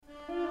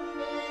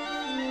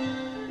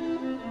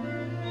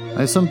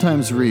I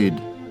sometimes read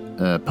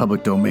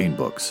public domain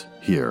books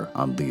here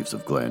on Leaves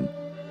of Glen.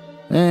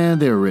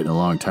 And they were written a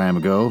long time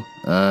ago,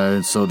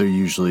 so they're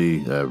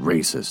usually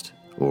racist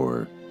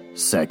or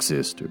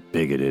sexist or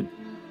bigoted.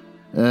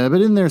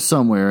 But in there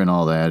somewhere and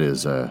all that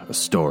is a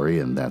story,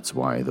 and that's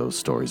why those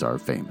stories are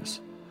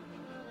famous.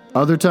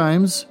 Other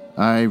times,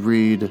 I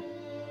read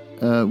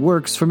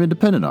works from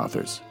independent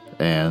authors,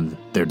 and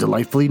they're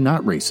delightfully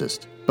not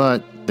racist,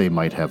 but they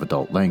might have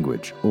adult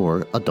language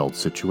or adult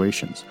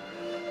situations.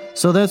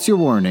 So that's your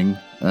warning,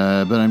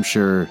 but I'm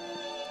sure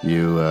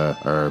you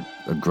are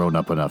grown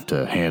up enough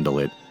to handle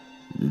it.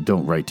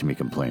 Don't write to me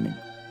complaining.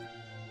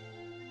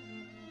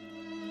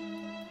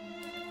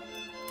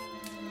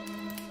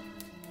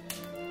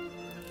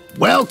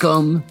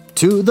 Welcome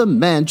to the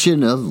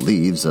Mansion of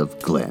Leaves of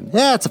Glen.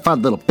 Yeah, it's a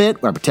fun little bit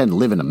where I pretend to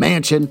live in a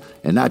mansion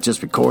and not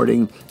just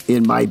recording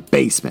in my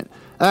basement.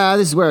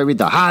 This is where I read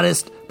the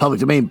hottest public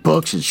domain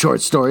books and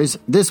short stories.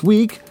 This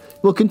week,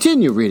 we'll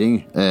continue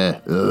reading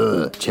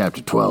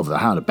Chapter 12 of The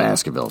Hound of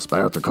Baskervilles by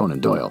Arthur Conan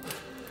Doyle.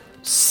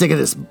 Sick of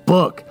this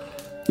book.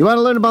 You want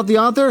to learn about the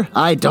author?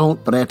 I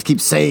don't, but I have to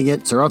keep saying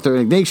it. Sir Arthur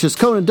Ignatius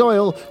Conan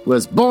Doyle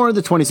was born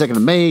the 22nd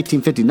of May,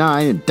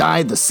 1859, and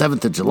died the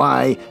 7th of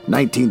July,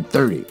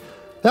 1930.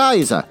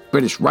 He's a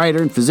British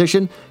writer and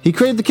physician. He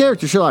created the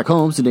character Sherlock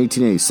Holmes in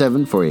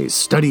 1887 for A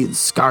Study in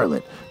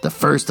Scarlet, the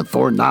first of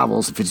 4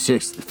 novels and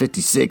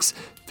 56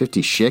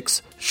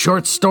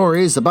 short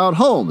stories about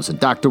Holmes and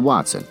Dr.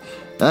 Watson.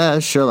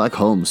 Sherlock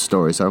Holmes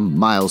stories are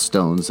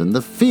milestones in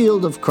the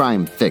field of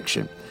crime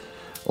fiction.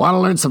 Want to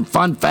learn some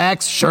fun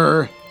facts?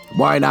 Sure.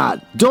 Why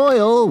not?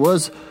 Doyle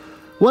was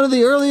one of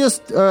the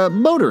earliest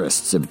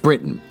motorists in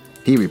Britain.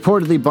 He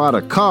reportedly bought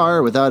a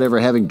car without ever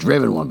having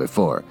driven one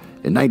before.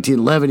 In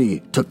 1911,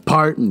 he took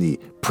part in the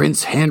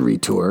Prince Henry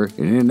Tour,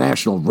 an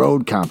international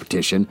road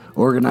competition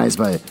organized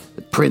by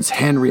Prince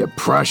Henry of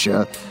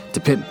Prussia to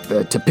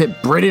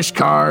pit British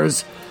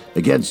cars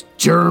against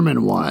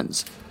German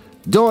ones.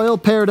 Doyle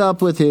paired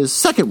up with his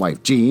second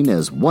wife, Jean,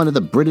 as one of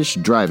the British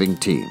driving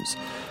teams.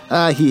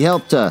 He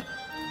helped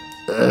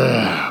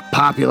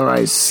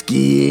popularize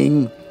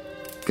skiing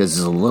because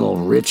he's a little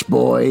rich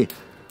boy.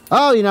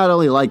 He not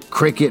only liked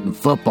cricket and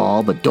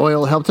football, but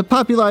Doyle helped to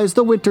popularize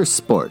the winter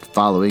sport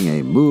following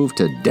a move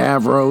to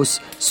Davos,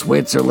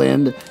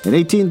 Switzerland. In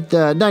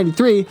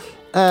 1893,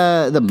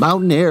 the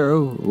mountain air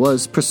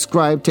was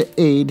prescribed to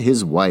aid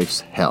his wife's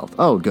health.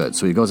 Oh, good.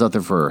 So he goes out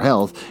there for her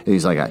health, and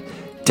he's like,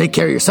 take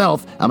care of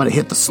yourself. I'm going to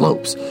hit the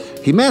slopes.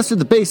 He mastered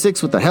the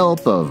basics with the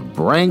help of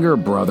Branger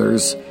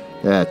brothers,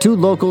 2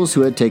 locals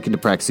who had taken to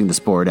practicing the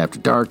sport after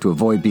dark to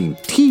avoid being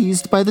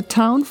teased by the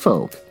town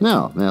folk.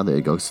 Well, there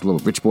you go. It's a little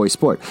rich boy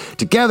sport.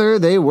 Together,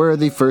 they were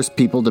the first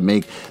people to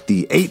make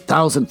the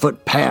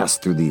 8,000-foot pass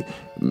through the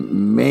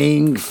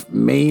Mainfelder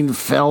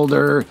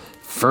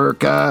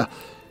Furka,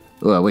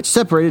 which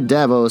separated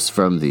Davos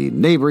from the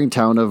neighboring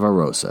town of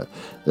Arosa.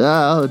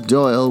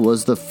 Doyle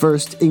was the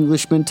first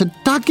Englishman to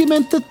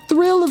document the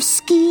thrill of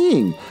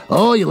skiing.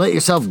 Oh, you let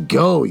yourself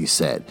go, he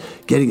said,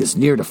 getting as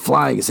near to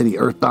flying as any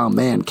earthbound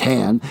man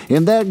can.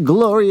 In that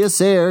glorious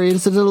air,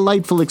 it's a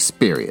delightful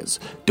experience.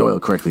 Doyle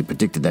correctly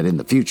predicted that in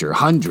the future,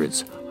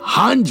 hundreds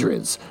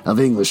of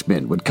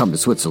Englishmen would come to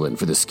Switzerland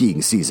for the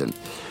skiing season.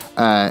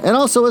 And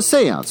also a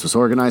seance was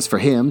organized for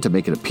him to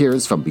make an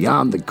appearance from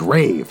beyond the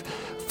grave.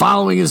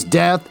 Following his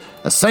death,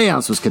 a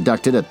seance was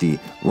conducted at the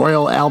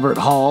Royal Albert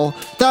Hall.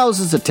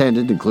 Thousands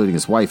attended, including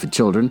his wife and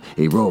children.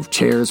 A row of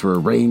chairs were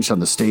arranged on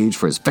the stage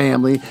for his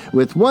family,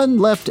 with one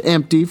left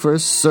empty for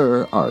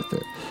Sir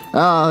Arthur.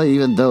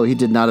 Even though he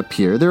did not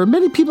appear, there were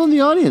many people in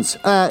the audience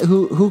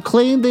who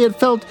claimed they had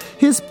felt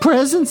his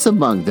presence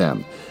among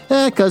them.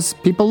 Because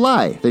people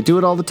lie. They do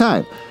it all the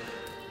time.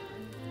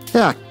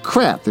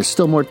 Crap, there's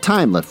still more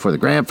time left for the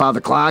grandfather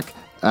clock.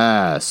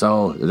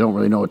 So I don't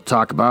really know what to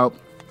talk about.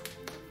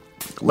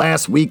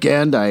 Last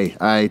weekend,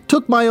 I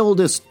took my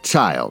oldest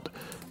child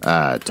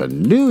to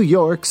New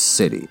York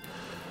City.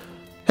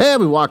 Hey,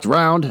 we walked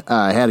around,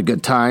 had a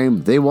good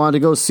time. They wanted to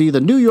go see the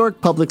New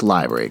York Public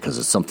Library, because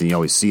it's something you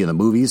always see in the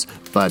movies.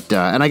 But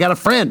and I got a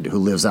friend who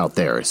lives out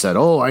there. He said,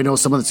 I know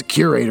someone that's a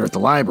curator at the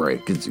library.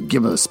 Could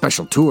give him a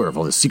special tour of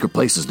all the secret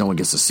places no one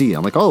gets to see.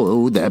 I'm like,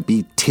 that'd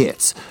be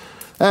tits.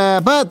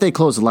 But they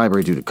closed the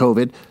library due to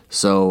COVID,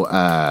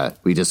 so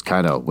we just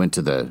kind of went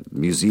to the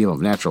Museum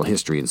of Natural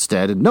History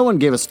instead, and no one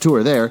gave us a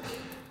tour there.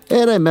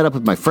 And I met up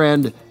with my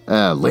friend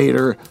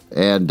later,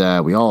 and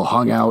we all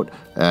hung out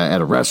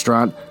at a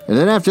restaurant. And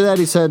then after that,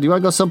 he said, do you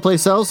want to go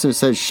someplace else? And I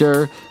said,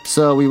 sure.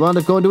 So we wound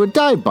up going to a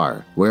dive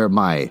bar, where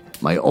my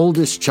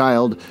oldest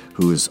child,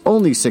 who is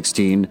only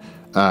 16,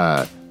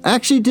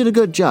 actually did a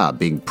good job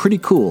being pretty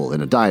cool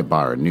in a dive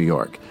bar in New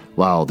York.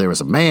 While there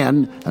was a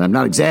man, and I'm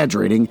not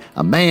exaggerating,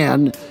 a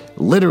man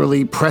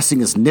literally pressing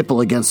his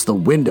nipple against the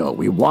window.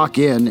 We walk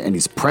in, and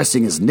he's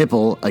pressing his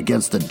nipple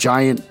against the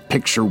giant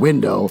picture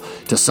window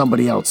to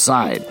somebody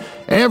outside.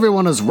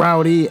 Everyone was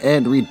rowdy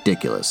and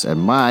ridiculous, and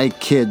my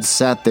kid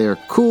sat there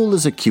cool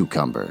as a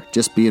cucumber,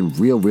 just being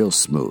real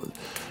smooth.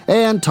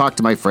 and talked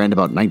to my friend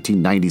about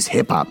 1990s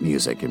hip-hop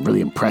music and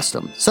really impressed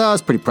him. So I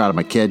was pretty proud of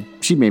my kid.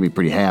 She made me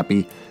pretty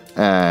happy.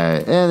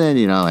 And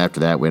then, after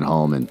that, went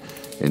home and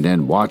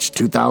then watched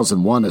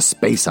 2001: A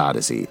Space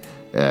Odyssey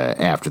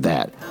after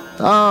that.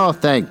 Oh,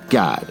 thank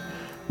God.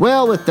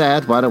 Well, with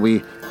that, why don't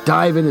we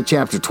dive into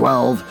Chapter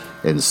 12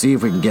 and see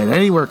if we can get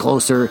anywhere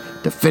closer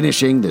to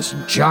finishing this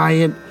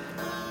giant,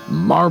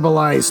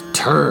 marbleized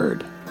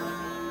turd.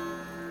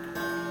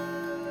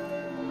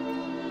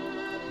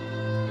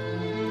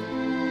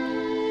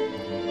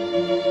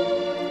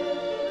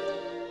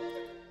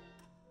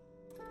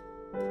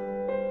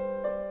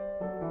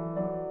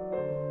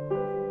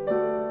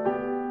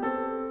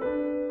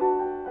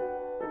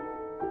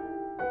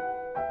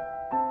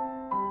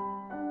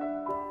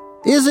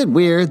 Is it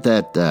weird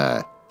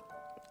that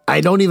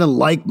I don't even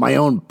like my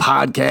own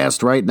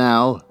podcast right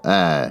now?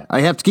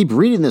 I have to keep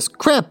reading this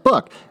crap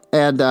book,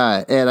 and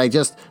I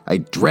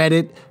dread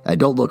it. I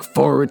don't look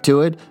forward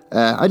to it.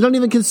 I don't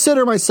even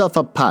consider myself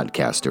a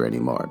podcaster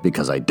anymore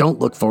because I don't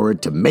look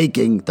forward to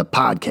making the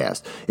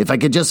podcast. If I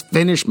could just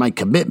finish my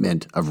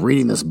commitment of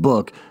reading this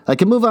book, I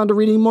can move on to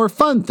reading more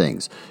fun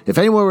things. If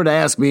anyone were to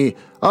ask me,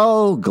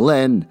 "Oh,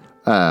 Glenn,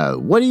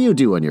 what do you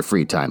do on your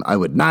free time?" I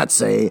would not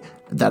say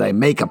that I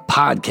make a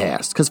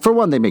podcast. Because for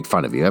one, they make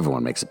fun of you.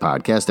 Everyone makes a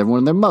podcast. Everyone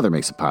and their mother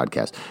makes a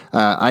podcast.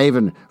 I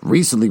even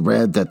recently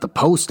read that the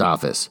post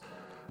office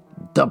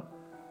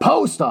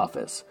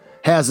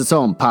has its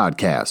own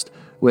podcast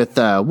with,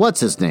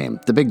 what's his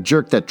name? The big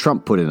jerk that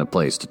Trump put into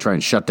place to try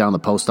and shut down the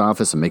post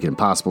office and make it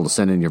impossible to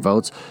send in your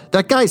votes.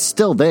 That guy's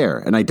still there,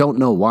 and I don't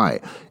know why.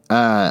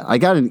 I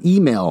got an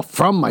email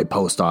from my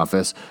post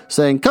office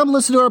saying, "Come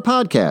listen to our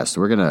podcast.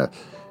 We're gonna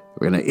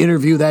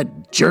interview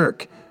that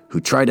jerk who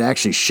tried to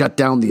actually shut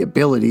down the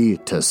ability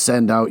to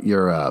send out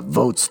your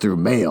votes through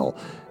mail.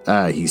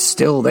 He's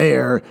still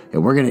there,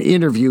 and we're going to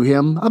interview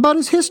him about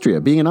his history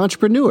of being an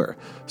entrepreneur."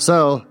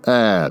 So,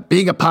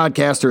 being a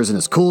podcaster isn't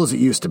as cool as it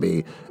used to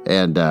be,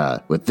 and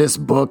with this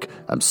book,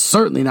 I'm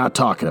certainly not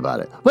talking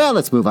about it. Well,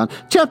 let's move on.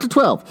 Chapter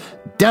 12,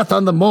 Death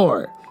on the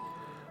Moor.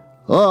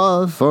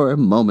 Oh, for a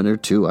moment or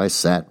two I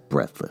sat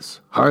breathless,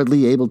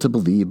 hardly able to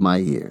believe my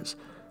ears.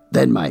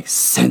 Then my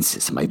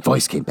senses and my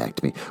voice came back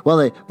to me. While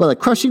a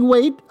crushing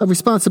weight of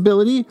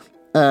responsibility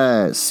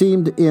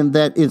seemed in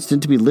that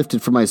instant to be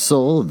lifted from my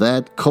soul,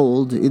 that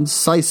cold,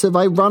 incisive,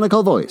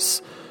 ironical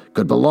voice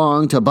could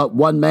belong to but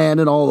one man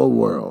in all the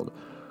world.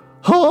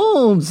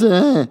 "Holmes!"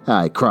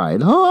 I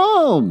cried.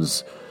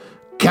 "Holmes!"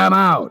 "Come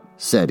out,"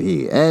 said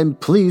he, "and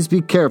please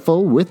be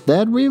careful with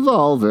that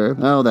revolver."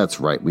 Oh,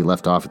 that's right. We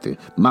left off at the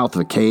mouth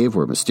of a cave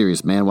where a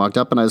mysterious man walked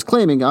up, and I was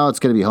claiming, it's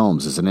going to be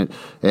Holmes, isn't it?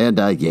 And,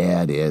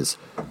 yeah, it is,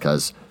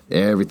 because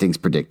everything's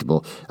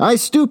predictable. I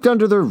stooped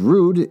under the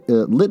rude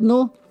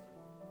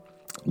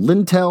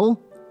lintel?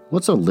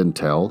 What's a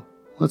lintel?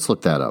 Let's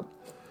look that up.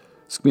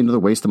 This could be another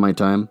waste of my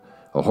time.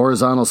 A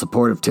horizontal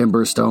support of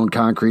timber, stone,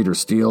 concrete, or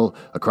steel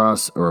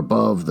across or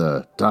above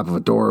the top of a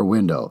door or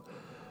window.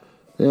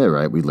 Yeah,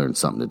 right, we learned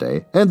something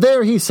today. And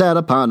there he sat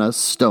upon a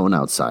stone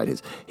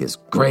outside, his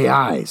gray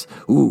eyes,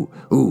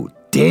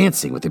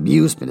 dancing with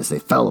amusement as they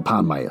fell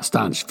upon my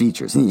astonished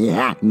features.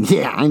 Yeah,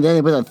 and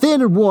then with a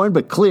thin and worn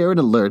but clear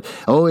and alert.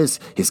 Oh, his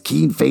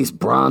keen face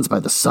bronzed by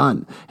the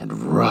sun and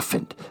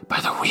roughened by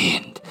the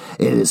wind.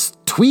 In his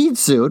tweed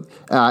suit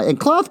and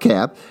cloth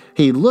cap,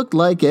 he looked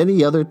like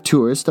any other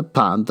tourist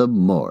upon the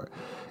moor.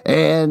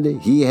 And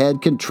he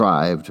had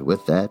contrived,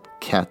 with that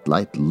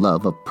cat-like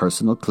love of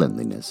personal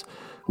cleanliness,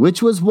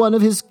 which was one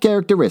of his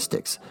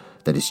characteristics,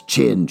 that his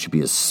chin should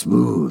be as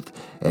smooth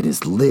and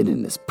his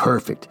linen as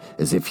perfect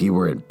as if he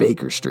were in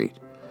Baker Street.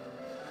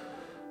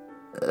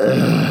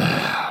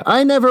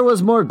 "I never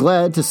was more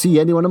glad to see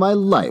anyone in my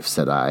life,"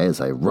 said I, as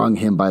I wrung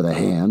him by the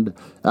hand.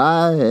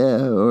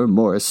 "Or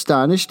more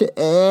astonished,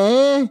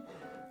 eh?"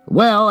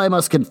 "Well, I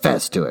must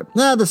confess to it.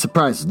 The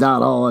surprise is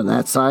not all on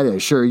that side, I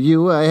assure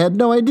you. I had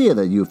no idea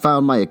that you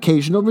found my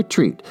occasional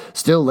retreat,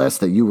 still less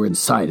that you were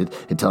inside it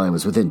until I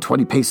was within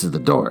 20 paces of the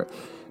door.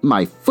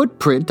 My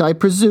footprint, I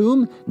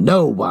presume?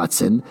 No,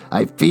 Watson.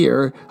 I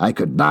fear I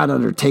could not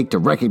undertake to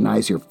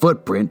recognize your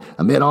footprint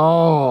amid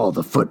all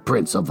the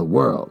footprints of the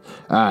world.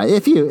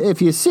 If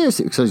you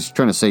seriously..." So he's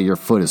trying to say your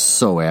foot is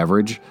so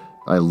average,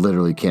 I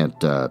literally can't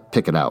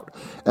pick it out.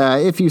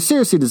 "If you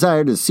seriously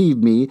desire to deceive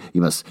me,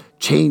 you must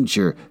change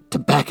your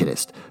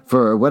tobacconist.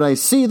 For when I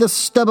see the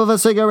stub of a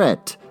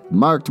cigarette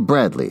marked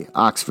Bradley,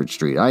 Oxford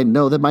Street, I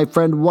know that my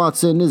friend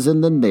Watson is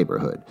in the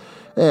neighborhood.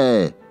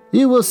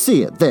 You will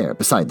see it there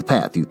beside the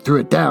path. You threw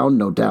it down,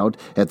 no doubt,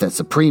 at that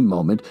supreme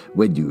moment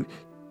when you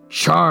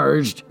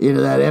charged into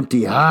that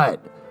empty hut."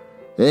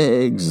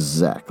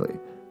 "Exactly.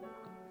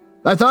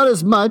 I thought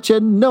as much,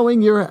 and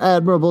knowing your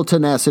admirable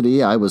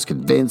tenacity, I was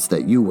convinced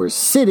that you were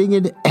sitting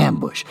in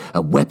ambush,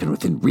 a weapon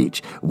within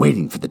reach,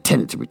 waiting for the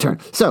tenant to return.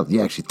 So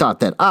you actually thought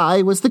that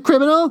I was the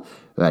criminal?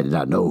 I did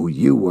not know who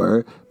you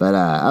were, but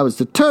I was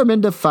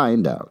determined to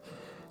find out.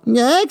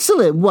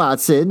 Excellent,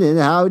 Watson, and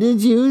how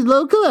did you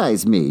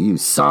localize me? You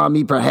saw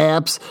me,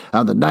 perhaps,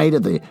 on the night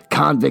of the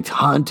convict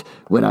hunt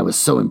when I was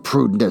so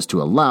imprudent as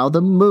to allow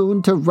the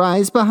moon to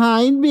rise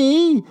behind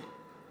me?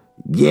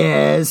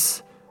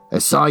 Yes, I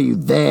saw you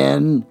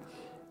then.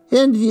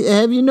 And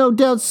have you no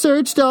doubt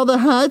searched all the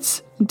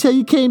huts until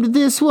you came to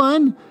this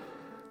one?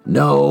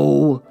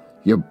 No,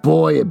 your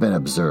boy had been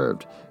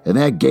observed, and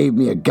that gave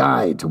me a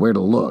guide to where to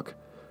look.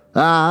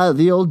 Ah,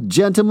 the old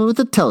gentleman with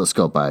the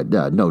telescope,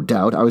 no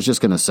doubt. I was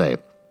just going to say,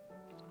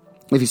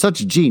 if he's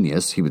such a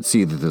genius, he would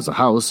see that there's a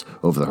house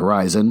over the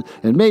horizon,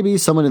 and maybe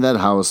someone in that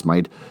house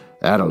might,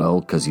 I don't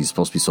know, because he's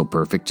supposed to be so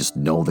perfect, just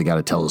know they got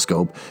a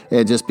telescope,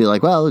 and just be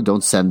like, well,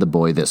 don't send the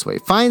boy this way.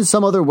 Find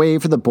some other way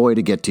for the boy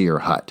to get to your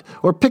hut.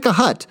 Or pick a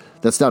hut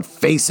that's not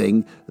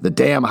facing the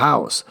damn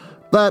house.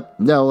 But,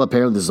 no,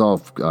 apparently this is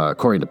all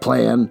according to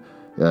plan.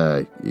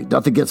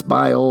 Nothing gets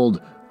by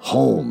old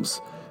Holmes.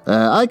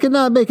 I could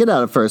not make it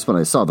out at first when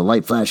I saw the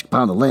light flashing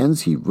upon the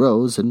lens. He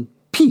rose and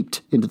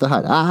peeped into the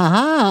hut.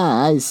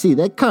 Aha, I see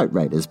that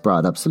Cartwright has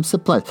brought up some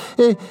supplies.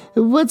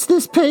 What's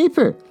this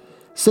paper?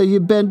 So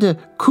you've been to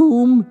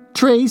Coombe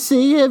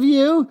Tracy, have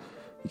you?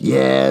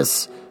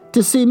 Yes.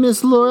 To see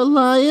Miss Laura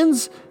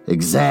Lyons?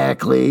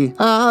 Exactly.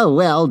 Ah,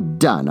 well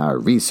done. Our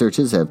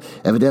researches have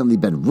evidently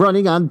been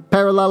running on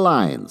parallel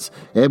lines.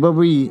 And when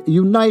we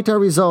unite our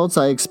results,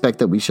 I expect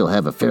that we shall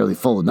have a fairly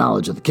full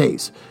knowledge of the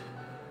case.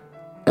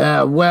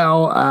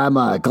 Well, I'm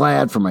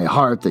glad from my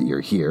heart that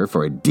you're here,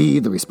 for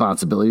indeed the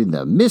responsibility and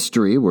the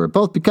mystery were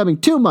both becoming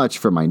too much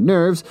for my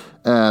nerves.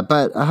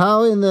 But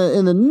how in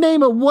the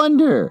name of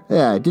wonder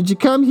did you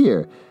come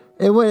here?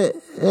 And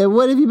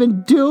what have you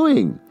been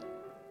doing?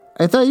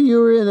 I thought you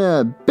were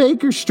in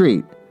Baker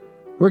Street,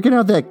 working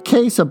out that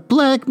case of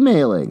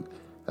blackmailing.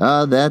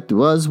 That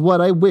was what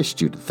I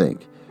wished you to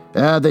think.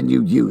 Then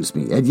you use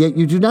me, and yet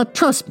you do not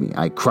trust me,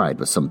 I cried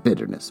with some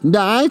bitterness.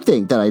 I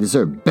think that I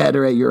deserve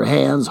better at your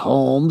hands,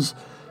 Holmes.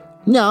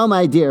 No,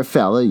 my dear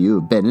fellow,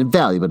 you have been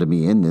invaluable to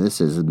me in this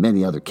as in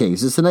many other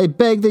cases, and I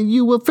beg that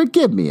you will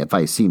forgive me if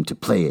I seem to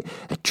play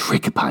a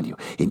trick upon you.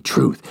 In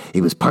truth,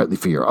 it was partly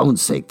for your own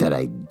sake that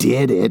I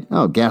did it.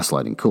 Oh,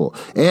 gaslighting, cool.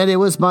 And it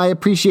was my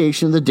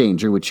appreciation of the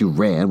danger which you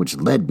ran, which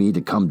led me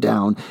to come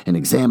down and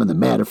examine the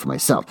matter for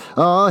myself.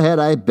 Oh, had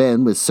I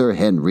been with Sir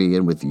Henry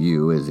and with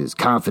you, as is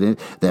confident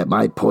that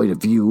my point of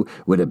view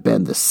would have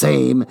been the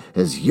same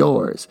as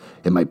yours,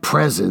 and my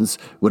presence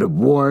would have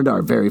warned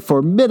our very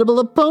formidable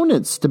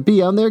opponents to be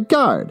on their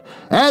guard.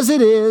 As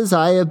it is,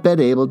 I have been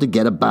able to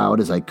get about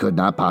as I could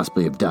not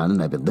possibly have done,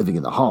 and I've been living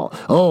in the hall.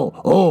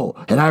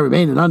 And I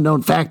remain an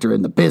unknown factor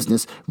in the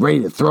business,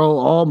 ready to throw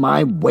all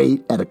my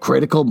weight at a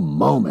critical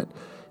moment.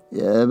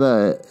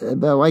 But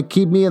why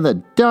keep me in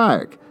the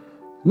dark?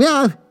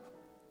 Yeah,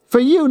 for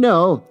you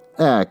know,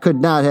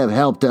 could not have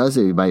helped us.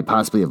 It might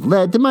possibly have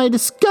led to my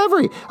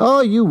discovery.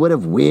 Oh, you would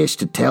have wished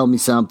to tell me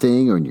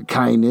something, or in your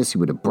kindness, you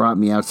would have brought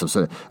me out some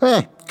sort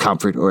of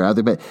comfort or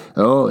other. But,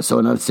 so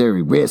an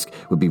unnecessary risk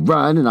would be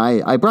run, and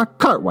I brought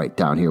Cartwright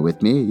down here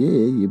with me.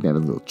 You have a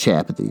little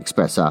chap at the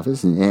express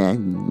office,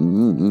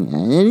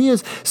 and he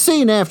is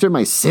seen after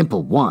my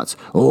simple wants.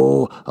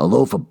 Oh, a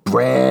loaf of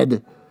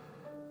bread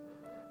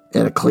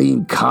and a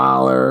clean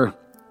collar.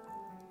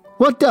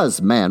 What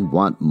does man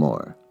want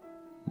more?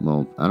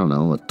 Well, I don't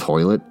know, a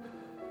toilet.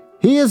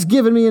 He has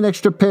given me an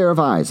extra pair of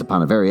eyes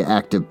upon a very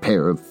active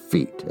pair of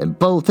feet, and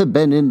both have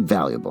been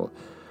invaluable.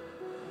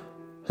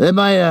 Then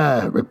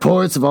my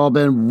reports have all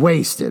been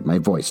wasted. My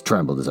voice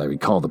trembled as I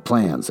recalled the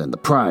plans and the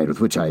pride with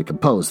which I had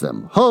composed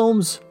them.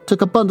 Holmes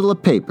took a bundle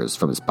of papers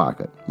from his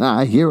pocket.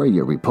 Here are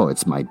your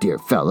reports, my dear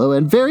fellow,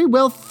 and very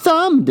well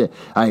thumbed,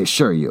 I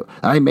assure you.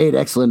 I made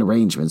excellent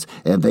arrangements,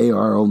 and they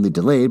are only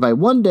delayed by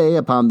 1 day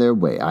upon their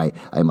way.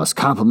 I must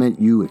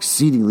compliment you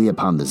exceedingly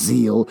upon the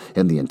zeal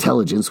and the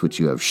intelligence which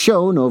you have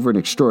shown over an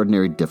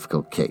extraordinary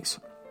difficult case.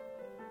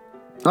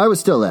 I was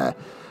still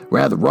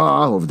rather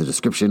raw over the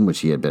description which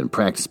he had been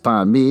practiced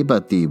upon me,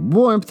 but the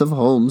warmth of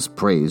Holmes'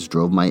 praise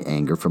drove my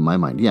anger from my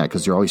mind. Yeah,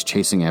 because you're always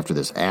chasing after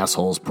this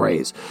asshole's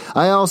praise.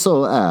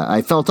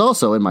 I felt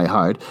also in my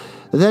heart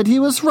that he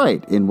was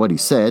right in what he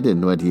said,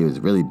 and what he was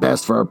really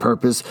best for our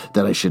purpose,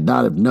 that I should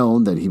not have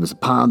known that he was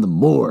upon the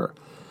moor.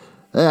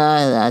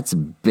 That's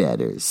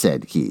better,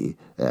 said he,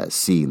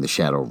 seeing the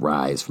shadow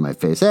rise from my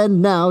face.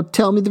 And now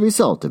tell me the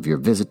result of your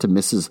visit to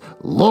Mrs.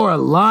 Laura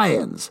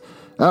Lyons.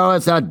 Oh,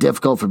 it's not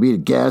difficult for me to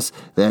guess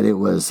that it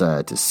was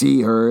to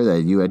see her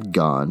that you had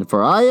gone,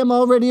 for I am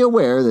already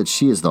aware that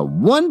she is the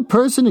one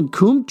person in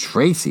Coombe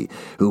Tracy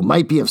who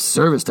might be of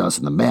service to us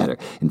in the matter.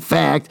 In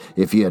fact,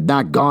 if you had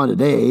not gone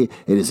today,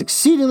 it is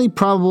exceedingly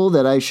probable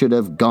that I should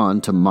have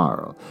gone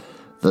tomorrow.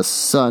 The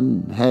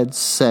sun had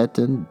set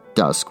and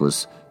dusk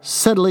was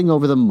settling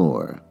over the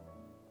moor.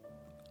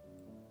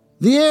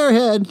 The air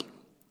had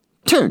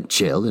turned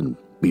chill, and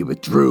we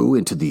withdrew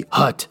into the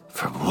hut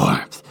for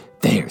warmth.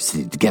 There,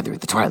 sitting together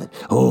at the twilight.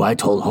 Oh, I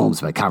told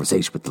Holmes my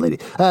conversation with the lady.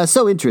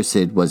 So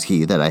interested was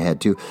he that I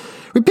had to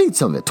repeat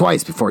some of it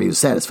twice before he was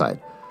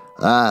satisfied.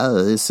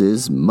 This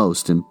is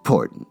most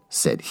important,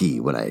 said he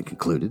when I had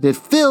concluded. It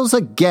fills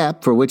a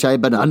gap for which I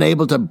have been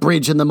unable to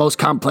bridge in the most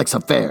complex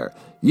affair.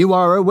 You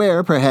are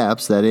aware,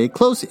 perhaps, that a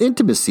close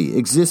intimacy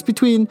exists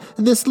between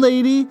this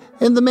lady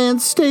and the man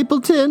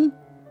Stapleton?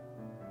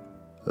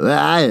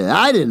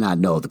 I did not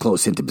know of the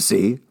close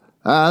intimacy.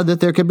 That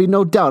there can be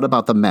no doubt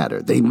about the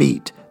matter. They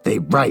meet, they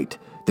write.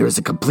 There is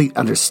a complete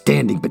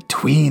understanding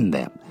between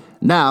them.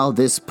 Now,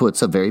 this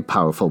puts a very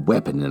powerful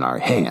weapon in our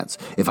hands.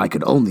 If I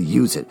could only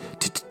use it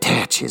to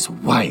detach his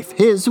wife.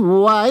 His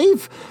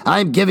wife?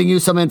 I'm giving you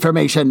some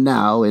information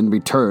now in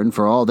return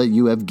for all that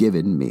you have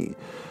given me.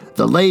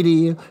 The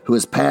lady who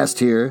has passed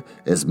here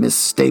as Miss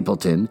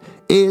Stapleton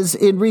is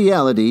in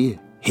reality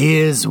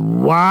his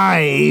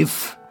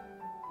wife.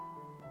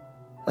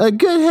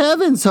 Good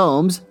heavens,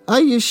 Holmes. Are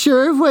you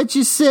sure of what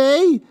you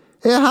say?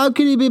 How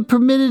could he be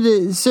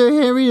permitted Sir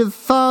Henry to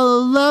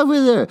fall in love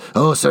with her?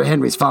 Oh, Sir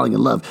Henry's falling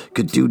in love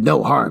could do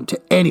no harm to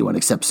anyone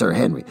except Sir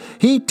Henry.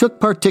 He took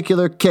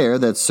particular care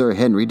that Sir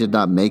Henry did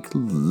not make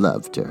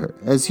love to her,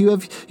 as you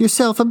have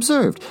yourself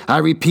observed. I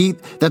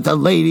repeat that the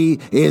lady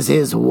is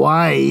his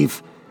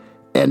wife,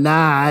 and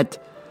not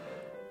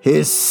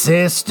his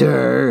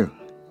sister.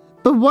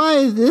 But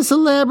why this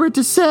elaborate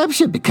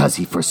deception? Because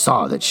he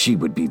foresaw that she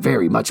would be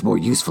very much more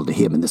useful to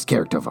him in this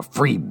character of a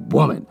free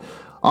woman.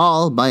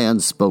 All my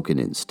unspoken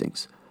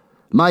instincts,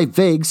 my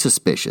vague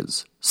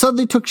suspicions,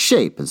 suddenly took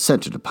shape and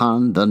centered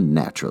upon the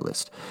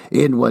naturalist.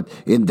 In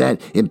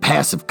that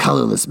impassive,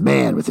 colorless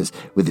man with his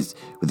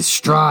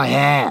straw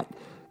hat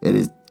and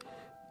his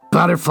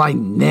butterfly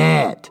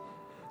net.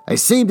 I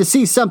seemed to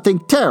see something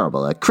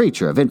terrible, a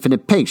creature of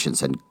infinite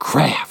patience and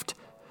craft,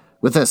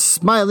 with a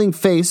smiling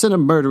face and a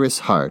murderous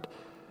heart.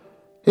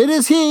 It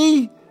is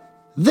he,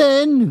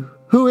 then,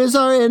 who is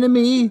our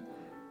enemy.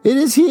 It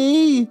is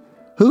he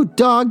who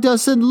dogged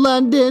us in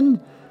London.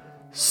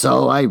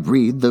 So I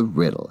read the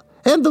riddle.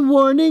 And the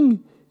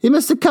warning? It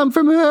must have come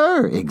from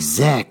her.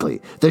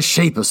 Exactly. The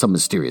shape of some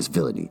mysterious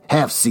villainy,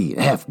 half seen,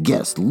 half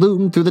guessed,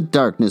 loomed through the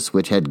darkness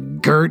which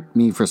had girt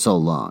me for so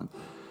long.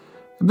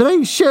 But are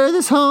you sure of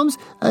this, Holmes?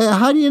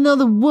 How do you know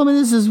the woman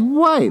is his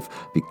wife?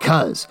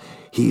 Because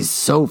he's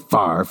so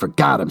far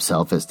forgot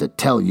himself as to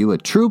tell you a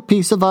true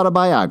piece of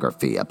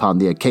autobiography upon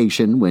the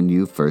occasion when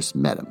you first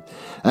met him.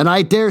 And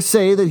I dare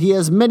say that he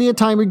has many a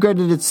time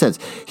regretted it since.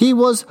 He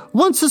was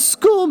once a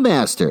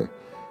schoolmaster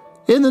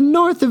in the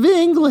north of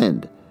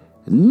England.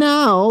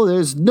 Now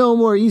there's no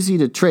more easy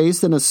to trace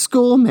than a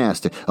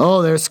schoolmaster.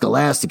 Oh, there are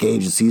scholastic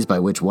agencies by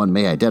which one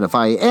may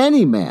identify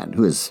any man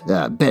who has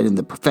been in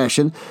the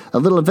profession. A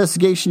little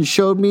investigation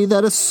showed me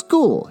that a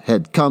school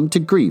had come to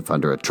grief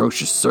under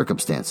atrocious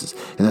circumstances,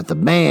 and that the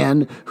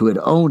man who had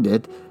owned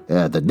it,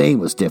 the name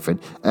was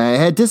different,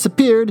 had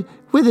disappeared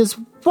with his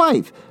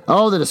wife.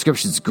 Oh, the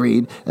descriptions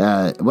agreed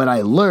when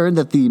I learned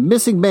that the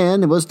missing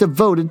man was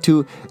devoted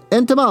to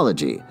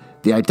entomology.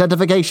 The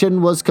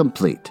identification was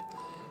complete.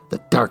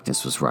 The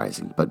darkness was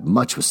rising, but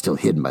much was still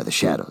hidden by the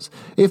shadows.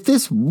 If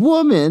this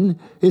woman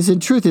is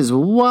in truth his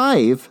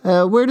wife,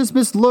 where does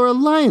Miss Laura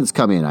Lyons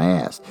come in, I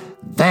asked.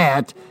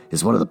 That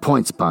is one of the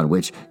points upon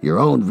which your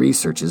own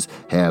researches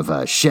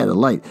have shed a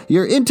light.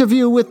 Your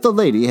interview with the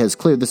lady has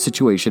cleared the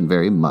situation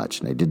very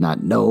much, and I did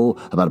not know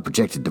about a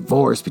projected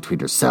divorce between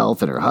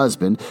herself and her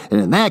husband,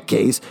 and in that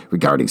case,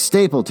 regarding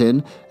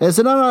Stapleton as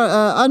an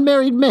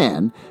unmarried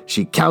man,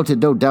 she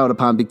counted no doubt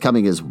upon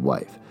becoming his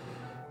wife.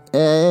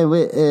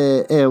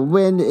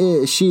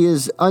 When she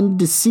is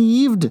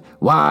undeceived,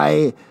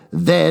 why,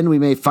 then we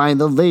may find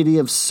the lady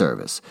of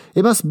service.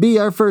 It must be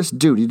our first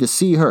duty to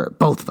see her,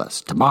 both of us,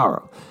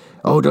 tomorrow.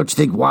 Oh, don't you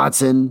think,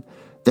 Watson,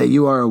 that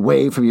you are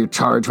away from your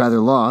charge rather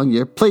long?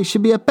 Your place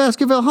should be at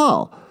Baskerville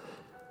Hall.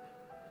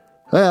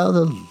 Well,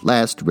 the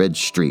last red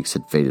streaks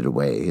had faded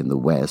away in the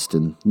west,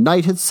 and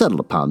night had settled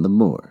upon the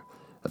moor.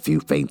 A few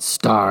faint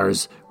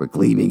stars were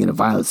gleaming in a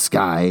violet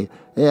sky.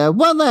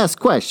 One last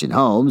question,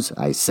 Holmes,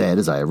 I said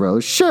as I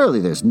arose. Surely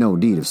there's no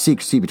need of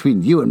secrecy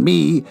between you and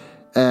me.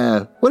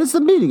 What is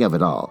the meaning of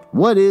it all?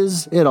 What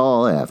is it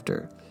all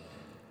after?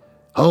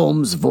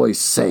 Holmes' voice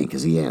sank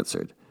as he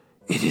answered.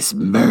 It is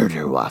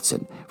murder,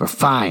 Watson.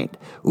 Refined.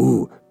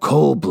 Ooh,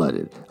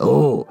 cold-blooded.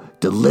 Oh,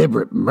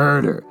 deliberate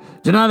murder.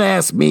 Do not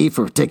ask me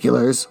for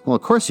particulars. Well,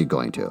 of course you're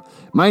going to.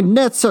 My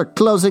nets are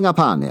closing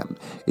upon him,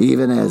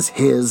 even as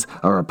his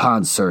are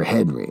upon Sir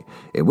Henry.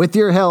 And with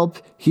your help,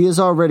 he is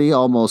already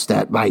almost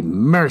at my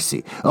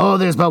mercy. Oh,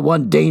 there's but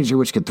one danger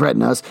which can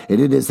threaten us,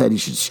 and it is that he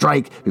should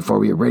strike before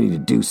we are ready to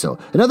do so.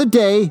 Another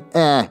day,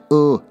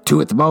 2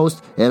 at the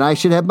most, and I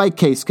should have my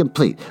case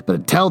complete. But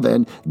until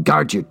then,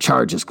 guard your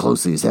charge as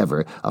closely as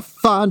ever. A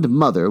fond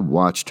mother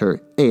watched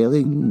her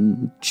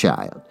ailing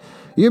child.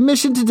 Your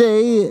mission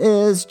today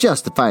has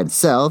justified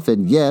itself,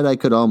 and yet I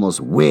could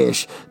almost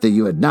wish that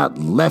you had not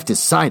left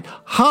his side.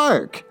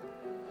 Hark!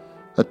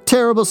 A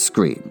terrible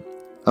scream,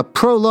 a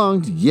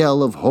prolonged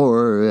yell of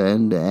horror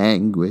and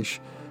anguish,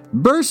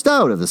 burst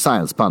out of the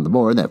silence upon the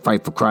moor, and that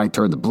frightful cry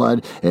turned the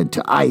blood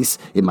into ice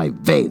in my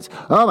veins.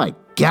 Oh, my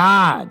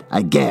God!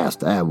 I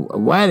gasped.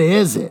 What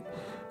is it?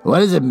 What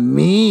does it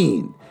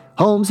mean?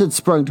 Holmes had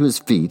sprung to his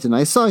feet, and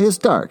I saw his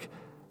dark,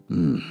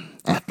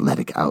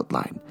 athletic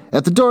outline.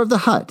 At the door of the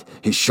hut,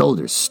 his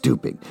shoulders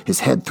stooping,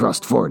 his head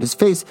thrust forward, his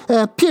face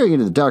peering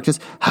into the darkness.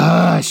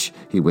 "Hush!"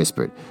 he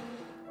whispered.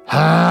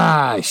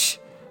 "Hush!"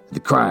 The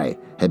cry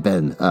had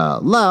been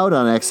loud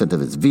on accent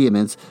of its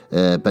vehemence,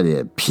 but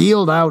it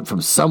pealed out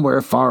from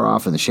somewhere far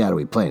off in the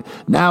shadowy plain.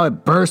 Now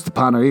it burst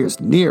upon our ears,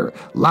 nearer,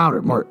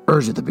 louder, more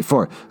urgent than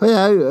before.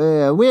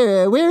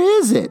 Where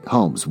is it?"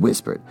 Holmes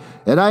whispered,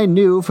 and I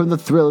knew from the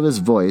thrill of his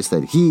voice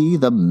that he,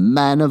 the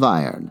man of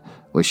iron,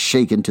 was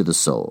shaken to the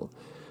soul.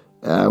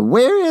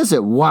 "Where is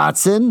it,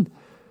 Watson?"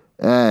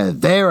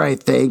 "There, I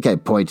think," I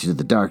pointed to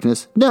the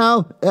darkness.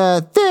 "No,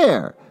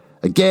 there."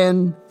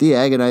 Again, the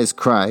agonized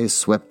cry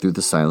swept through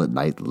the silent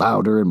night,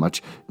 louder and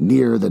much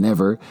nearer than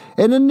ever,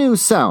 and a new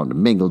sound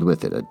mingled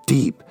with it, a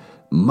deep,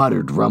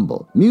 muttered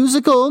rumble.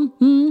 Musical,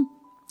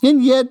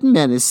 and yet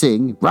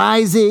menacing,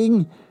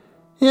 rising,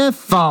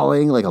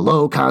 falling like a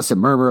low, constant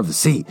murmur of the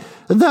sea.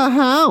 "The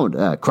hound!"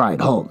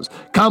 cried Holmes.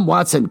 "Come,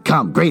 Watson,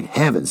 come! Great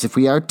heavens, if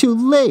we are too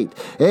late!"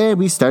 And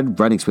we started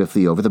running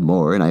swiftly over the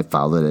moor, and I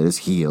followed at his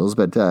heels.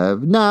 But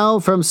now,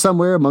 from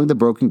somewhere among the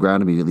broken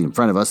ground immediately in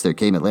front of us, there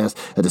came at last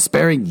a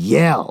despairing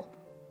yell.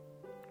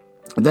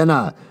 And then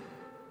a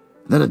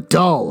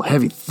dull,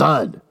 heavy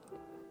thud.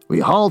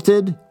 We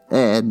halted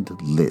and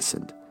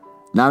listened.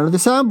 Not another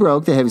sound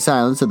broke the heavy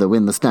silence of the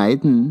windless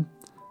night,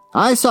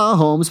 I saw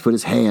Holmes put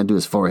his hand to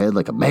his forehead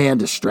like a man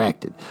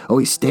distracted.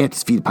 He stamped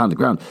his feet upon the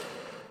ground.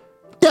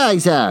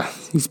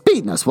 He's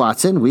beaten us,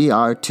 Watson. We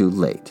are too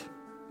late."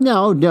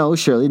 No,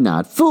 surely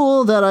not.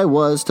 Fool that I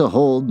was to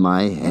hold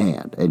my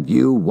hand. And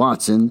you,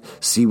 Watson,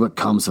 see what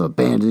comes of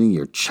abandoning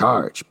your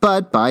charge.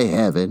 But, by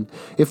heaven,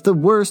 if the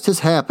worst has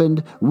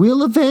happened,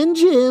 we'll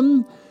avenge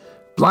him.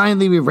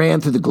 Blindly we ran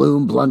through the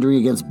gloom, blundering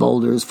against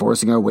boulders,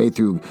 forcing our way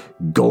through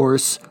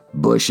gorse,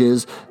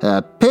 bushes,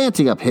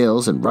 panting up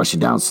hills and rushing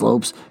down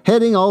slopes,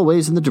 heading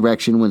always in the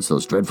direction whence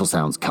those dreadful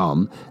sounds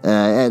come.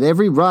 At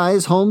every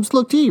rise, Holmes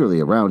looked eagerly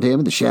around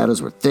him, and the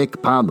shadows were thick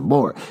upon the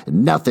moor,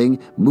 and nothing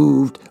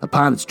moved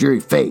upon its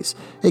dreary face.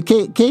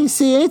 Can you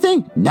see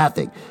anything?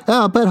 Nothing.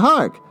 But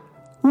hark!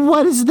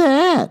 What is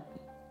that?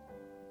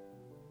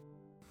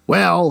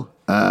 Well,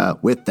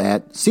 with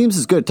that, seems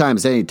as good a time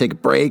as any to take a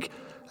break,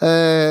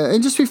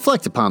 and just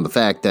reflect upon the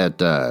fact that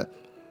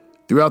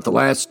throughout the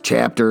last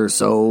chapter or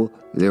so,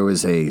 there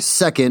was a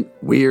second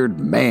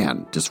weird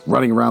man just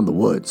running around the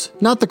woods.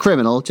 Not the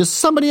criminal, just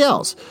somebody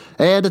else.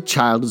 And a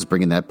child was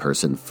bringing that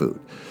person food.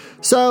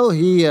 So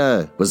he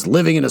was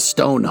living in a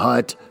stone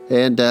hut,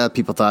 and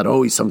people thought,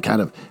 he's some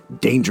kind of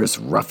dangerous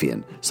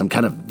ruffian, some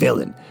kind of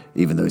villain,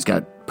 even though he's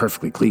got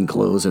perfectly clean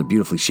clothes and a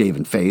beautifully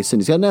shaven face, and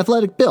he's got an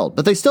athletic build.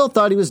 But they still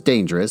thought he was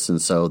dangerous,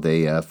 and so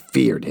they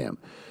feared him.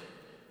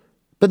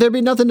 But there'd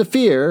be nothing to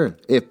fear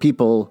if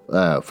people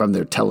from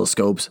their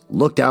telescopes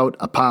looked out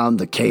upon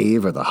the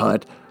cave or the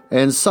hut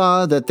and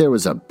saw that there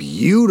was a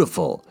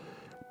beautiful,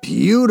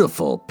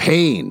 beautiful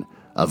pane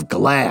of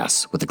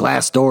glass with a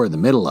glass door in the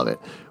middle of it,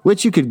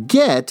 which you could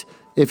get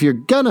if you're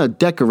gonna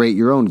decorate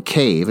your own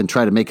cave and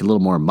try to make it a little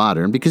more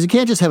modern, because you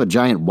can't just have a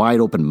giant wide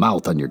open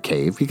mouth on your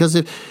cave, because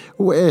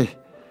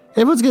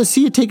everyone's going to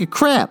see you take a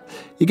crap.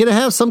 You're going to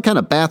have some kind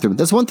of bathroom.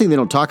 That's one thing they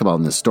don't talk about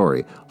in this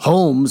story.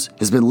 Holmes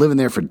has been living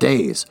there for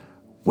days.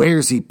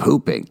 Where's he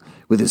pooping?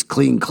 With his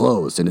clean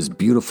clothes and his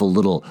beautiful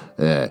little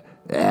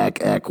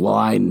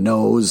aquiline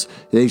nose.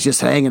 He's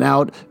just hanging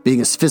out,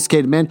 being a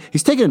sophisticated man.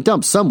 He's taking a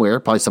dump somewhere,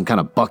 probably some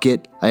kind of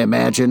bucket, I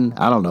imagine.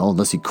 I don't know,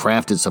 unless he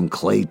crafted some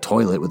clay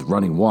toilet with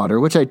running water,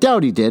 which I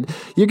doubt he did.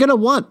 You're going to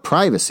want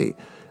privacy.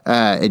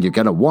 And you're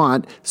going to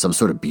want some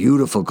sort of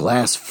beautiful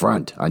glass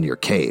front on your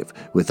cave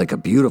with like a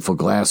beautiful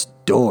glass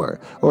door,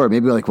 or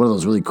maybe like one of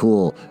those really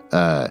cool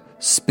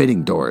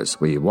spinning doors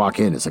where you walk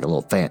in. It's like a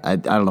little fan. I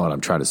don't know what I'm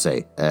trying to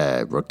say.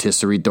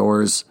 Rotisserie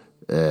doors.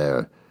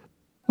 Well,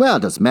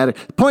 it doesn't matter.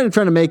 The point I'm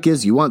trying to make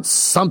is you want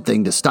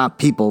something to stop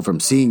people from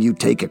seeing you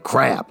take a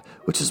crap,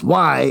 which is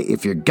why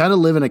if you're going to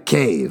live in a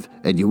cave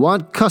and you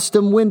want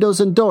custom windows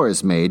and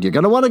doors made, you're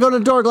going to want to go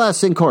to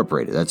Doorglass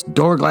Incorporated. That's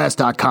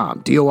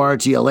doorglass.com,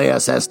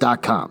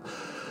 DORGLASS.com.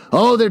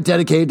 Oh, they're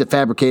dedicated to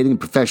fabricating and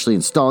professionally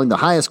installing the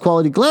highest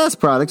quality glass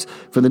products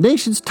from the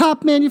nation's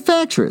top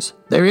manufacturers.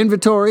 Their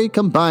inventory,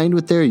 combined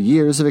with their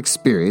years of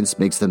experience,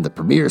 makes them the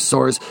premier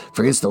source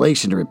for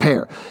installation and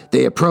repair.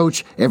 They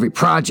approach every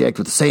project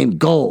with the same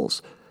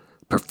goals: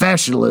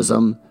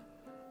 professionalism,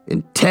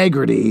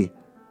 integrity,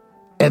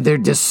 and they're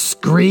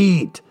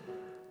discreet.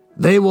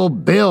 They will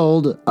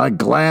build a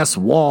glass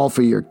wall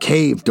for your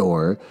cave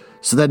door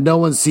so that no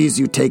one sees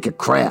you take a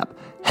crap.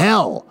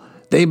 Hell,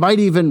 they might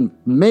even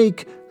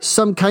make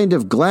some kind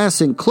of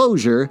glass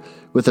enclosure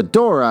with a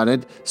door on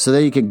it so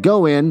that you can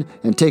go in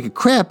and take a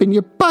crap in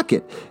your bucket.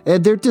 pocket,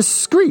 and they're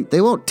discreet. They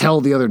won't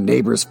tell the other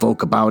neighbors'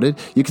 folk about it.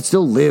 You can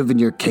still live in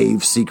your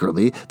cave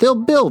secretly. They'll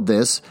build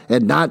this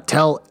and not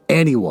tell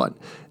anyone.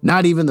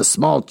 Not even the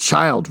small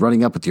child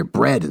running up with your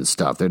bread and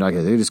stuff. They're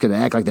just going to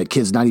act like that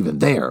kid's not even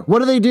there.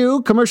 What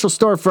do? Commercial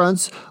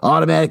storefronts,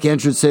 automatic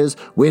entrances,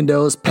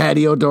 windows,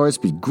 patio doors.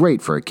 Be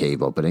great for a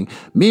cave opening.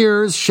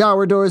 Mirrors,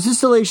 shower doors,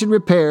 installation,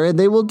 repair, and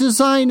they will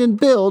design and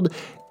build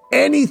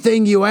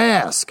anything you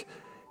ask.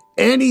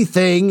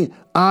 Anything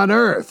on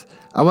Earth.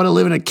 I want to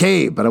live in a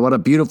cave, but I want a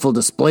beautiful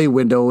display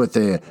window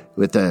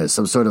with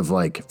some sort of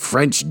like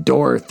French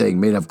door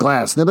thing made of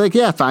glass. And they'll be like,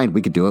 yeah, fine,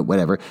 we could do it,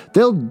 whatever.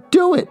 They'll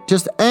do it.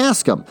 Just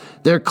ask them.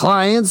 Their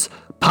clients,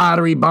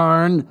 Pottery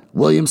Barn,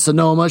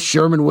 Williams-Sonoma,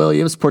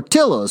 Sherman-Williams,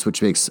 Portillo's,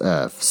 which makes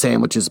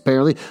sandwiches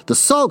apparently. The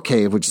Salt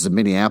Cave, which is in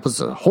Minneapolis,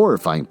 is a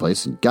horrifying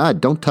place. And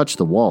God, don't touch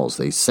the walls.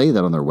 They say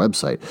that on their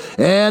website.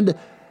 And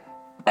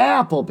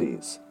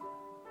Applebee's.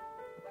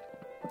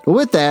 Well,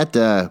 with that,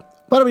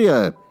 why don't we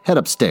head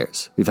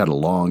upstairs? We've had a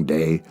long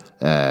day.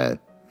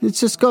 Let's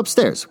just go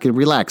upstairs. We can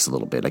relax a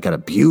little bit. I got a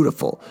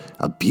beautiful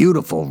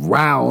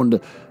round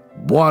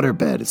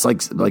waterbed. It's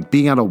like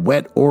being on a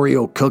wet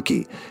Oreo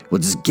cookie. We'll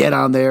just get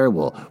on there.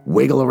 We'll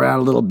wiggle around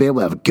a little bit.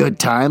 We'll have a good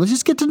time. Let's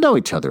just get to know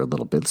each other a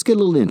little bit. Let's get a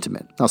little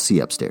intimate. I'll see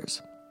you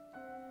upstairs.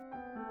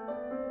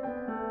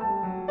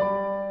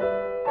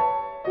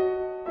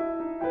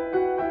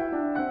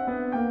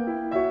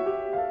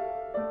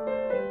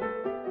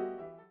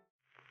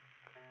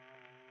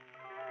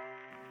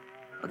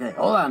 Okay,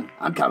 hold on.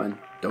 I'm coming.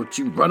 Don't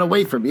you run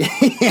away from me.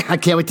 I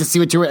can't wait to see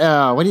what you're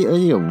what are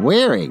you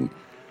wearing?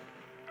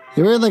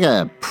 You're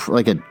wearing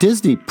like a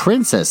Disney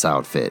princess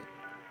outfit.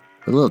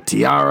 A little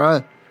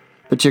tiara,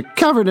 but you're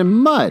covered in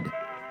mud.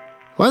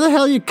 Why the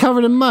hell are you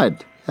covered in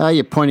mud?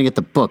 You're pointing at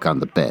the book on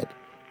the bed.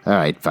 All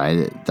right,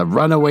 fine. The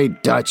Runaway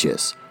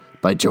Duchess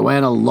by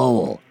Joanna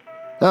Lowell.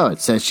 Oh,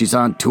 it says she's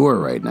on tour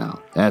right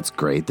now. That's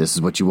great. This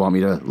is what you want me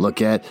to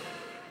look at?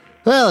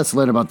 Well, let's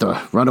learn about the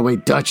Runaway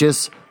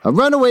Duchess. A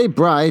runaway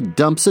bride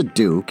dumps a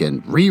duke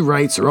and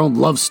rewrites her own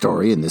love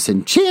story in this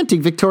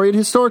enchanting Victorian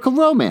historical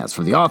romance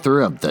from the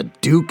author of The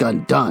Duke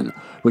Undone,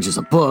 which is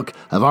a book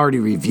I've already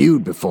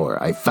reviewed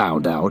before, I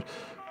found out.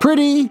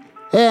 Pretty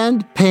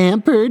and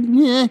pampered,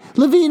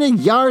 Lavinia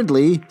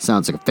Yardley,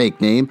 sounds like a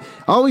fake name,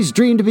 always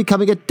dreamed of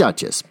becoming a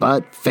duchess,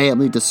 but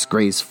family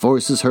disgrace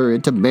forces her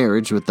into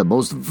marriage with the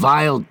most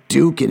vile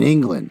duke in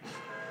England.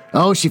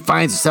 Oh, she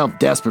finds herself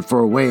desperate for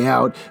a way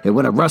out, and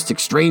when a rustic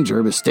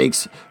stranger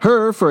mistakes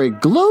her for a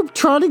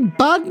globe-trotting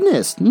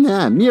botanist,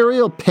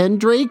 Muriel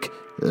Pendrake,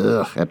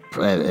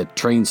 at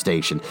train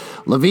station,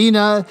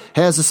 Lavina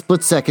has a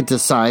split second to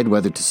decide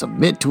whether to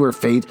submit to her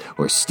fate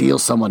or steal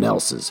someone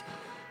else's.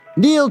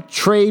 Neil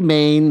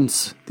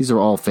Tremaines, these are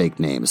all fake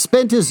names,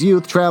 spent his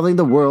youth traveling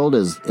the world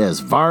as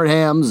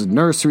Vardham's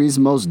nursery's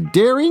most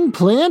daring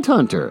plant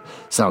hunter.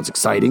 Sounds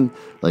exciting,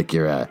 like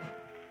you're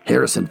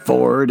Harrison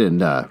Ford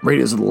and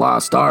Raiders of the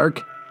Lost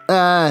Ark.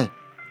 Now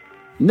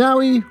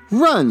he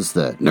runs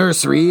the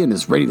nursery and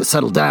is ready to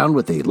settle down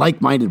with a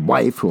like-minded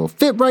wife who will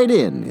fit right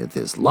in with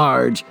his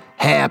large,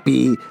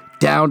 happy,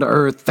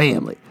 down-to-earth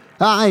family.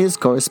 His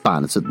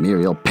correspondence with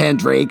Muriel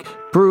Pendrake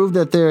proved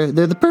that they're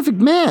the perfect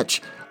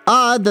match.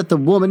 Odd that the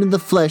woman in the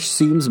flesh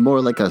seems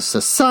more like a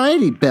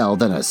society belle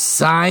than a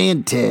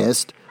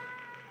scientist.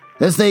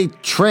 As they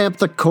tramp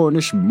the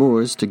Cornish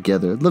moors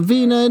together,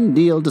 Lavina and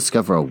Neil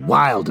discover a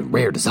wild and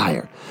rare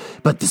desire.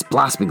 But this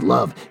blossoming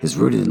love is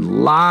rooted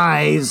in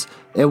lies,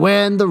 and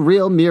when the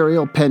real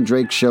Muriel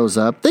Pendrake shows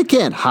up, they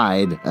can't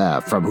hide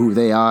from who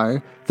they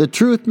are. The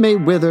truth may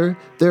wither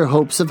their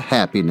hopes of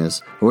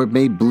happiness, or it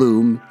may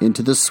bloom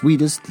into the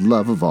sweetest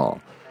love of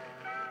all.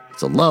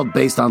 It's a love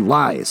based on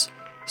lies,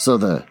 so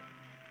the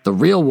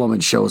real woman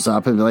shows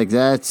up and be like,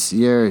 "That's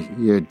you're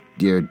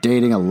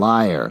dating a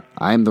liar.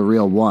 I'm the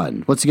real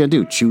one." What's he gonna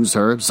do? Choose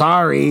her?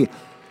 Sorry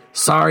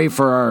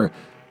for our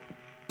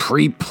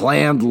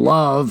pre-planned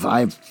love.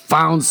 I've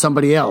found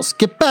somebody else.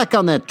 Get back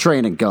on that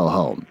train and go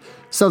home.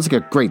 Sounds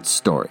like a great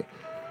story.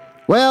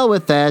 Well,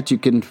 with that, you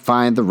can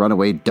find The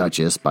Runaway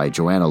Duchess by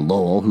Joanna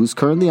Lowell, who's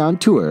currently on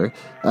tour,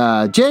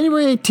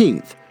 January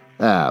 18th.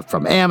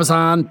 From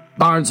Amazon,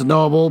 Barnes &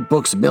 Noble,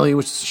 Books A Million,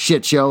 which is a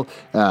shit show,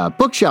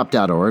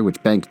 bookshop.org,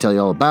 which Ben can tell you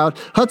all about,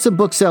 Hudson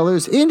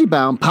Booksellers,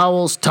 IndieBound,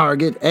 Powell's,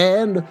 Target,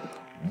 and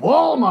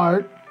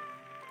Walmart.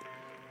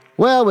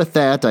 Well, with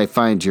that, I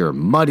find your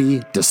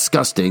muddy,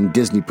 disgusting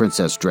Disney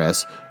princess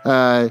dress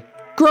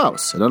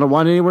gross. I don't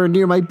want it anywhere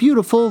near my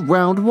beautiful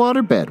round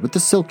waterbed with the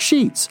silk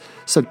sheets.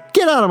 So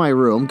get out of my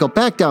room, go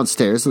back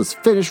downstairs, and let's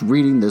finish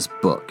reading this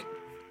book.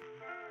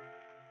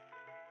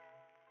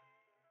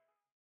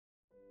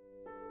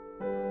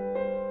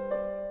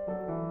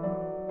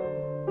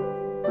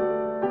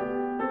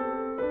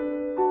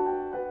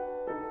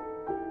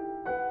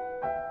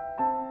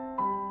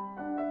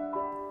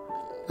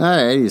 All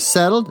right, you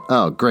settled?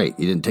 Oh, great.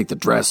 You didn't take the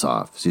dress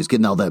off. So he's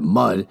getting all that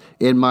mud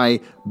in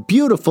my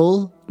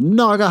beautiful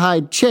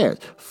Naugahyde chairs.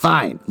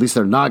 Fine. At least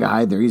they're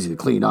Naugahyde. They're easy to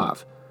clean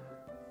off.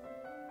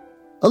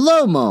 A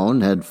low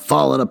moan had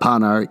fallen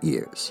upon our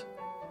ears.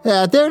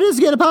 There it is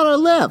again upon our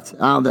left.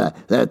 On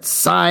that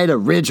side, a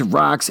ridge of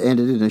rocks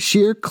ended in a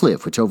sheer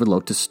cliff which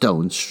overlooked a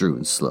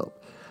stone-strewn slope.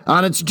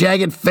 On its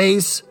jagged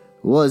face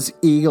was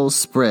eagle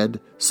spread,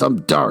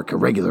 some dark,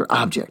 irregular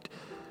object.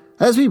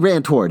 As we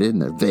ran toward it,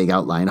 and the vague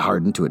outline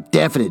hardened to a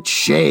definite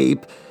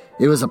shape,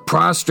 it was a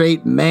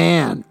prostrate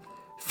man,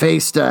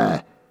 face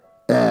downward,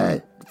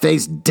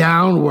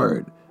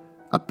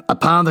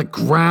 upon the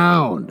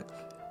ground.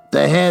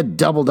 The head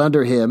doubled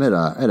under him at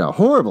a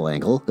horrible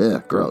angle.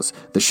 Gross.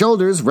 The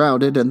shoulders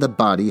rounded and the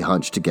body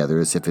hunched together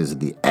as if it was in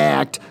the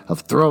act of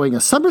throwing a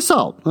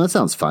somersault. Well, that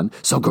sounds fun.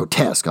 So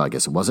grotesque, I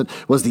guess it wasn't,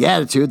 was the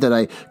attitude that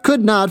I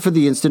could not for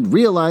the instant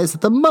realize that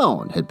the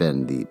moan had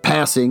been the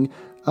passing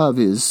of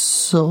his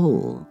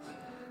soul.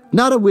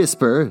 Not a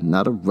whisper,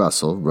 not a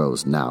rustle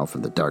rose now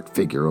from the dark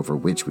figure over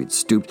which we'd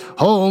stooped.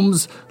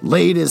 Holmes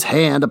laid his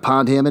hand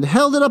upon him and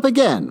held it up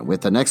again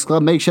with an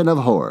exclamation of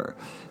horror.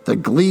 The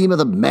gleam of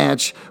the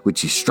match which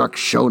he struck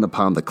shone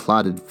upon the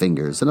clotted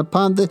fingers and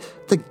upon the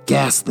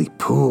ghastly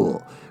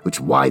pool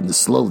which widened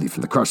slowly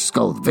from the crushed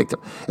skull of the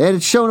victim. And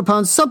it shone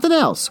upon something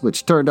else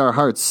which turned our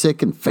hearts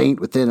sick and faint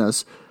within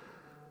us.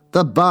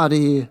 The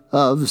body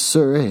of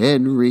Sir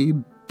Henry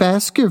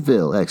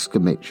Baskerville!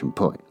 Exclamation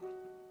point.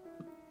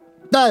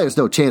 There's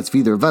no chance of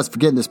either of us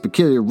forgetting this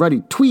peculiar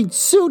ruddy tweed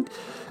suit,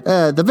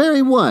 the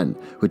very one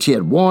which he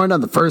had worn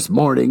on the first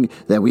morning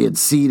that we had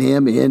seen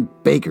him in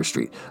Baker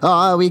Street.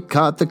 We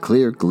caught the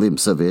clear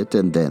glimpse of it,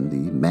 and then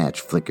the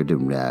match flickered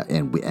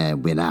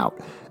and went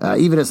out,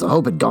 even as the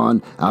hope had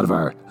gone out of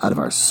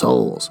our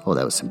souls. Oh,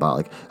 that was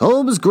symbolic.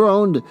 Holmes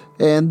groaned,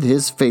 and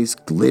his face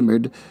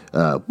glimmered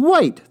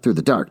white through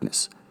the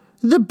darkness.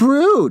 "The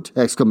brute!"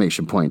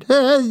 Exclamation point.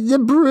 "The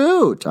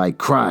brute!" I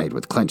cried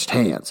with clenched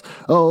hands.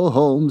 "Oh,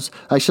 Holmes,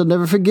 I shall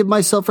never forgive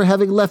myself for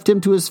having left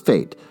him to his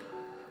fate.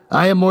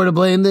 I am more to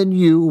blame than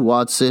you,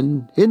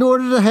 Watson. In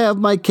order to have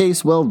my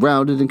case well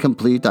rounded and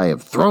complete, I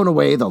have thrown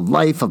away the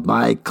life of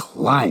my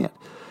client.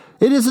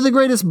 It is the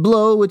greatest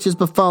blow which has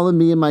befallen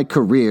me in my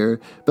career,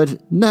 but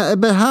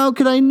how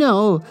could I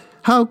know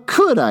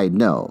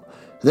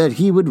that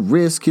he would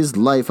risk his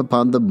life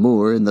upon the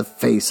moor in the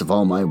face of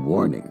all my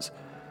warnings?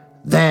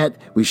 That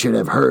we should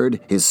have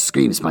heard his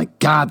screams, my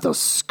God, those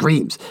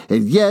screams,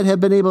 and yet have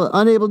been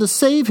unable to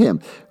save him.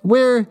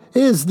 Where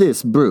is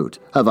this brute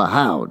of a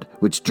hound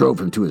which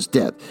drove him to his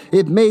death?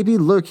 It may be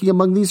lurking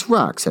among these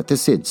rocks at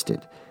this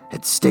instant.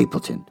 At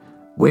Stapleton,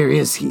 where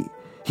is he?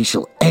 He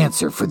shall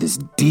answer for this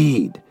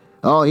deed.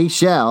 Oh, he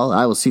shall.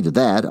 I will see to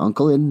that.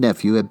 Uncle and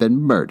nephew have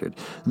been murdered.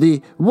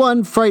 The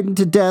one frightened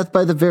to death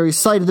by the very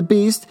sight of the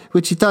beast,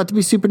 which he thought to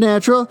be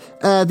supernatural.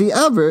 The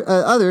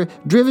other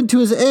driven to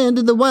his end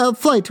in the wild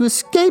flight to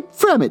escape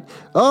from it.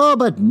 Oh,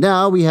 but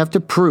now we have to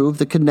prove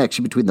the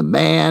connection between the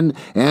man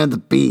and the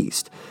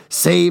beast.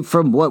 Save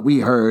from what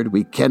we heard,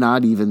 we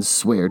cannot even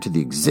swear to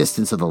the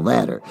existence of the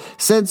latter,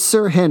 since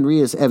Sir Henry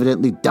has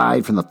evidently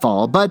died from the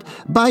fall. But,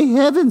 by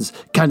heavens,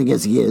 cunning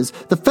as he is,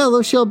 the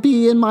fellow shall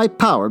be in my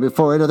power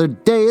before another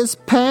day is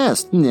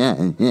past!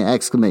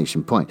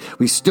 Exclamation point.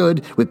 We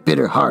stood with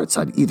bitter hearts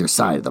on either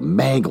side of the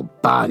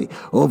mangled body,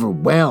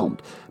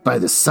 overwhelmed by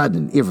the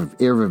sudden,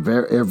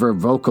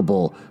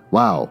 irrevocable,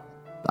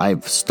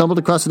 I've stumbled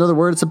across another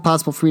word it's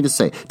impossible for me to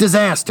say.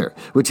 Disaster,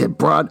 which had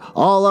brought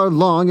all our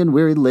long and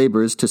weary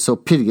labors to so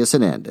piteous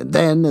an end. And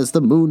then, as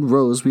the moon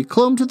rose, we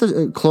climbed to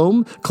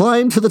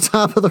the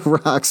top of the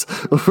rocks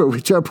over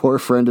which our poor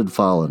friend had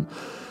fallen.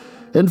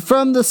 And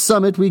from the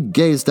summit we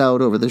gazed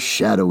out over the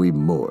shadowy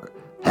moor,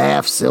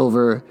 half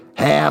silver,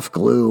 half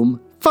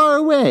gloom, far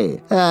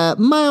away,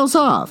 miles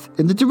off,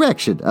 in the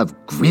direction of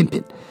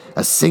Grimpen.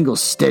 A single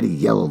steady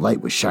yellow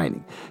light was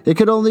shining. It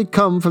could only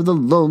come from the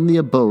lonely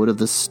abode of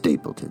the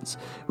Stapletons.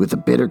 With a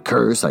bitter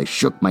curse, I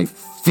shook my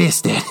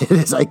fist at it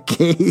as I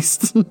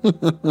gazed.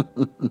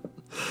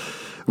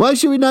 Why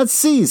should we not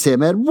seize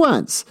him at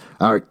once?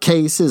 Our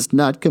case is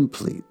not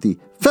complete. The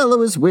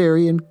fellow is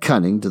wary and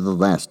cunning to the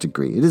last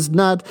degree. It is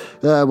not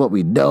what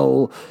we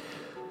know,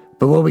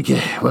 but what we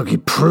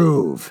can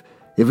prove.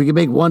 If we can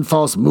make one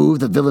false move,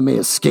 the villain may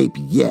escape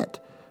yet.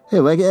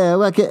 What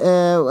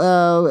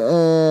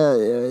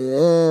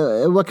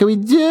can we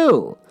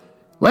do?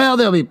 Well,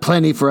 there'll be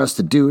plenty for us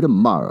to do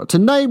tomorrow.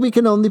 Tonight we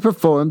can only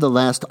perform the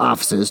last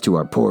offices to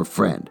our poor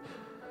friend.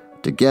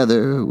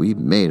 Together we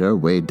made our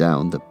way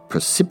down the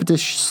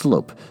precipitous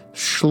slope,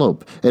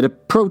 and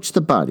approached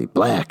the body,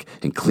 black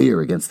and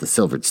clear against the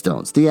silvered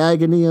stones. The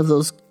agony of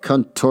those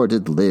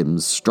contorted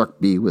limbs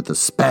struck me with a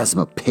spasm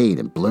of pain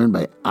and blurred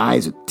my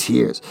eyes with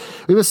tears.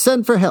 We must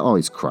send for help. Oh,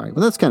 he's crying.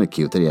 Well, that's kind of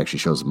cute that he actually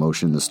shows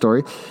emotion in the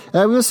story.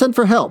 We must send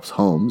for help,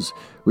 Holmes.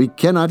 We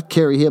cannot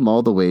carry him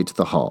all the way to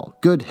the hall.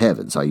 Good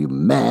heavens, are you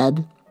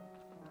mad?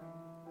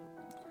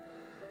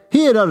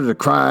 He had uttered a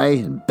cry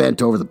and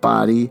bent over the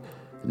body.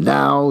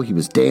 Now he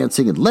was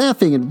dancing and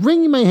laughing and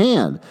wringing my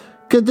hand.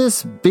 Could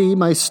this be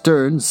my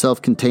stern,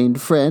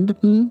 self-contained friend?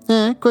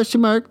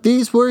 Question mark.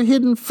 These were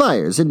hidden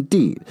fires,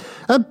 indeed.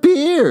 A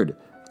beard!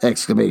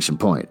 Exclamation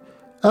point.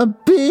 A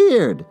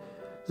beard!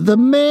 The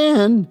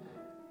man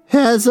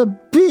has a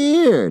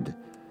beard!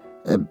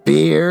 A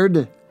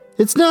beard?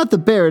 It's not the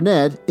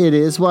baronet, it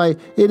is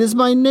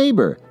my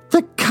neighbor,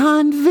 the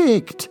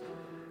convict.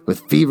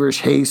 With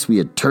feverish haste, we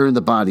had turned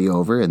the body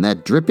over, and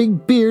that dripping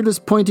beard was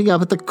pointing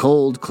up at the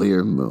cold,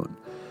 clear moon.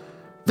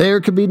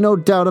 There could be no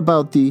doubt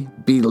about the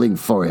beetling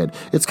forehead.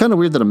 It's kind of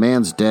weird that a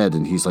man's dead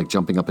and he's like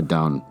jumping up and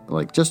down,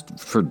 like just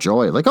for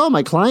joy. Like, oh,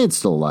 my client's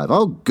still alive.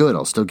 Oh, good,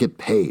 I'll still get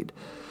paid.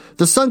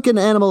 The sunken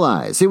animal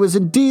eyes. It was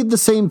indeed the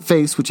same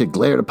face which had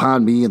glared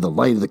upon me in the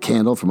light of the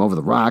candle from over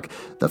the rock,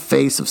 the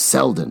face of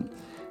Selden.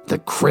 The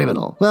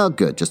criminal. Well,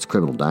 good, just a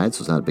criminal died,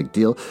 so it's not a big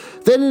deal.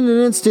 Then in an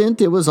instant,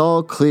 it was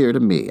all clear to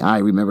me. I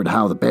remembered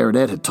how the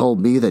baronet had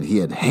told me that he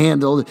had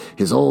handed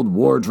his old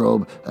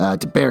wardrobe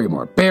to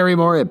Barrymore.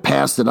 Barrymore had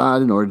passed it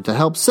on in order to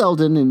help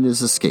Selden in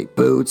his escape.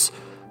 Boots,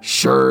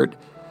 shirt,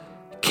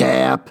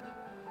 cap,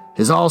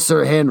 his all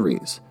Sir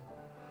Henry's.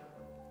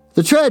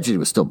 The tragedy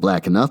was still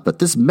black enough, but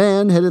this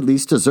man had at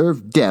least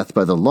deserved death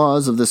by the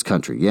laws of this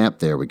country. Yep,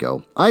 there we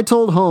go. I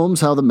told Holmes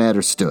how the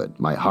matter stood,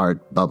 my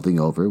heart bubbling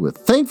over with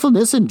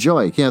thankfulness and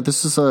joy. Yeah,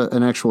 this is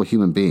an actual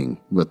human being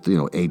with,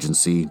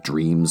 agency,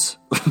 dreams,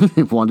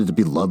 wanted to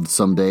be loved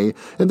someday,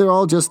 and they're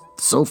all just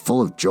so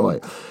full of joy.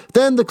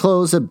 Then the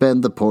clothes had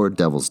been the poor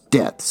devil's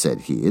death,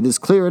 said he. It is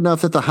clear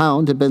enough that the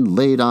hound had been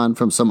laid on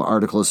from some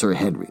article of Sir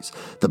Henry's,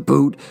 the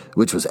boot,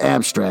 which was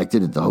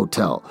abstracted at the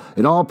hotel,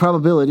 in all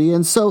probability,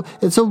 and so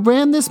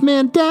ran this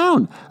man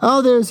down.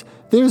 Oh,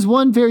 there's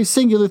one very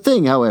singular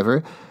thing,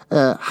 however.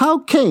 How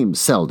came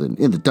Selden,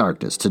 in the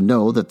darkness, to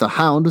know that the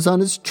hound was on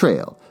his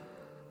trail?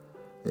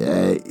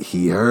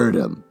 He heard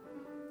him.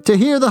 To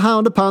hear the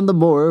hound upon the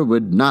moor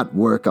would not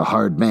work a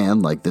hard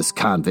man like this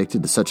convict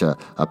into such a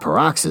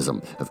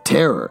paroxysm of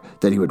terror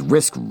that he would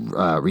risk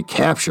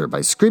recapture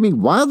by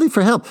screaming wildly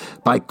for help.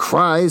 By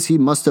cries, he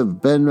must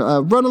have been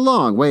run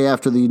along way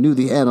after he knew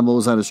the animal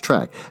was on his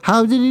track.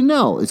 How did he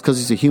know? It's because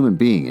he's a human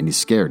being and he's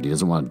scared. He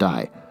doesn't want to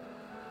die.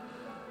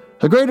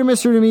 A greater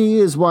mystery to me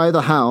is why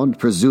the hound,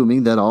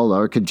 presuming that all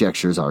our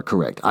conjectures are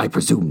correct. I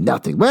presume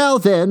nothing. Well,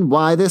 then,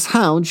 why this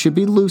hound should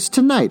be loose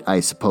tonight. I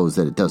suppose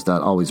that it does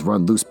not always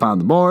run loose upon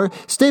the moor.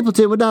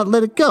 Stapleton would not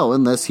let it go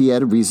unless he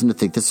had a reason to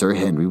think that Sir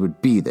Henry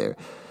would be there.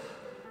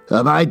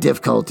 My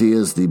difficulty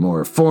is the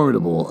more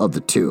formidable of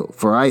the two,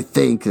 for I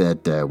think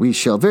that we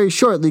shall very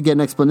shortly get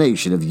an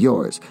explanation of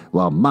yours,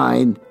 while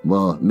mine,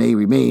 may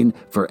remain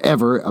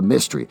forever a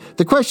mystery.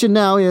 The question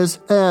now is,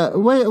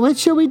 what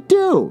shall we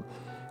do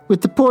with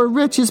the poor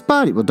wretch's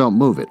body? Well, don't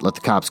move it. Let the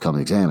cops come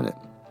and examine it.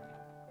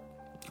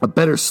 A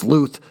better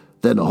sleuth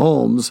than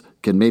Holmes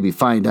can maybe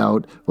find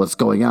out what's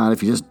going on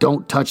if you just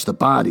don't touch the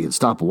body and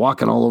stop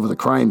walking all over the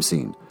crime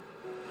scene.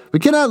 We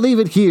cannot leave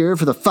it here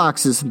for the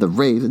foxes and the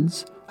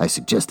ravens. I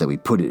suggest that we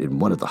put it in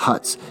one of the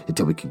huts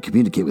until we can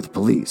communicate with the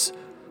police.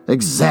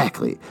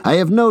 Exactly. I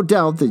have no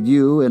doubt that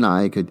you and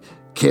I could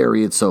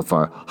carry it so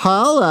far.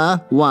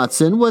 Holla,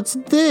 Watson, what's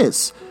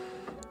this?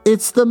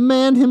 It's the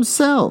man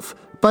himself.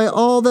 By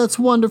all that's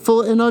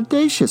wonderful and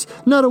audacious.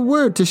 Not a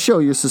word to show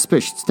your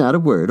suspicions, not a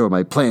word, or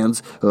my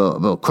plans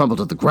will crumble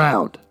to the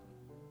ground.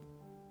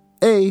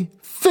 A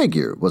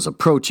figure was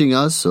approaching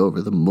us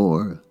over the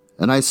moor,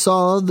 and I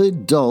saw the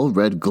dull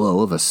red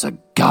glow of a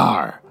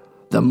cigar.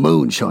 The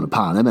moon shone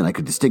upon him, and I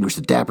could distinguish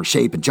the dapper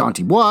shape and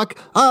jaunty walk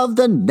of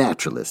the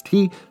naturalist.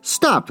 He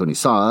stopped when he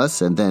saw us,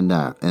 and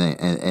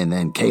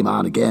then came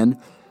on again.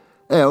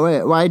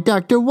 Why,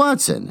 Dr.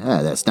 Watson,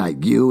 that's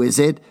not you, is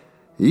it?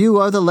 You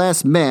are the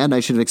last man I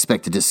should have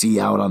expected to see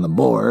out on the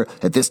moor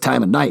at this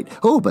time of night.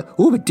 Oh,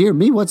 but dear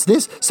me, what's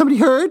this? Somebody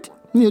hurt?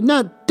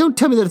 Don't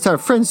tell me that it's our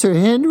friend Sir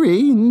Henry.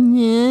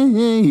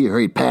 He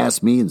hurried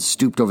past me and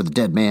stooped over the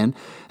dead man,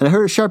 and I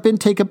heard a sharp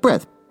intake of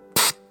breath.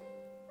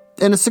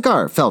 And a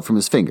cigar fell from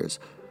his fingers.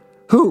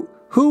 Who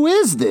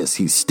is this?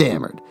 He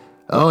stammered.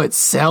 Oh, it's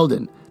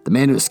Selden, the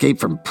man who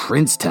escaped from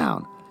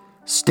Princetown.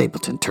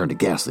 Stapleton turned a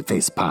ghastly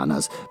face upon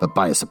us, but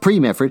by a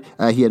supreme effort,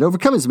 he had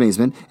overcome his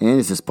amazement and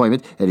his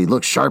disappointment, and he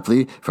looked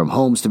sharply from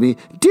Holmes to me.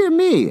 Dear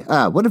me,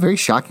 what a very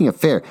shocking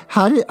affair.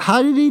 How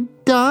did he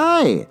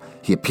die?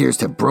 He appears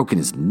to have broken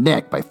his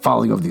neck by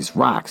falling over these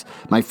rocks.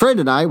 My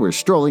friend and I were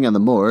strolling on the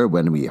moor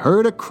when we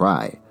heard a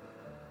cry.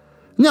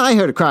 Now, I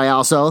heard a cry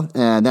also,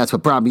 and that's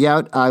what brought me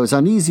out. I was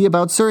uneasy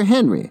about Sir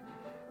Henry.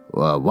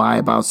 Well, why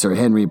about Sir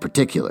Henry in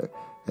particular?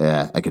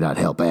 I could not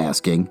help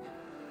asking.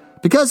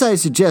 Because I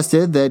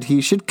suggested that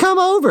he should come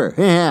over.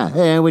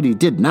 And when he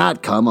did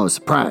not come, I was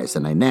surprised,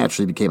 and I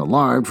naturally became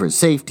alarmed for his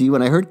safety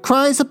when I heard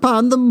cries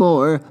upon the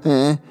moor.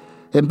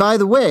 And by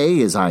the way,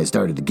 his eyes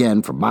darted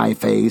again from my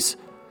face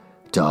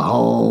to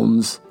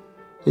Holmes.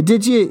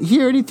 Did you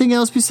hear anything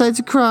else besides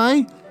a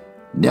cry?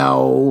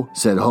 No,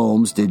 said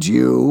Holmes. Did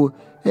you?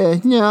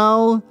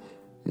 No.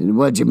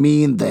 What'd you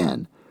mean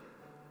then?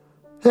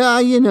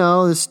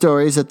 The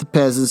stories that the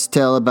peasants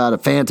tell about a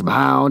phantom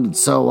hound and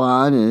so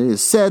on, and it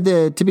is said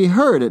to be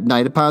heard at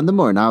night upon the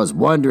moor, and I was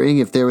wondering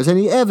if there was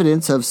any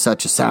evidence of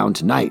such a sound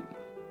tonight.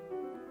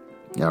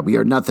 We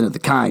heard nothing of the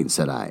kind,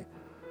 said I.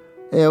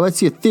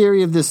 What's your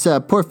theory of this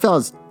poor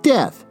fellow's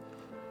death?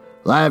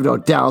 Well, I have no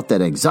doubt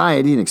that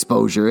anxiety and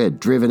exposure had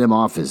driven him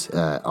off his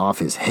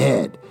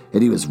head,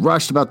 and he was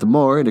rushed about the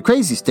moor in a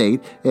crazy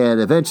state, and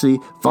eventually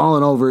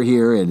fallen over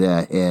here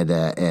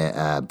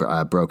and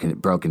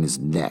broken his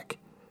neck.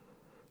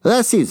 Well,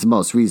 that seems the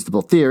most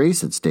reasonable theory,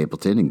 said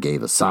Stapleton, and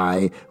gave a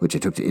sigh, which I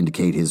took to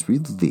indicate his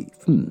relief.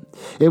 And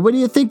what do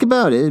you think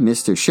about it,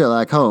 Mr.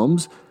 Sherlock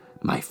Holmes?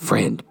 My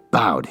friend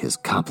bowed his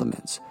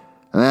compliments.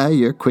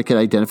 You're quick at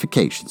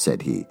identification,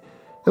 said he.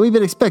 And we've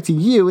been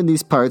expecting you in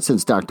these parts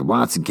since Dr.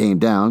 Watson came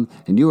down,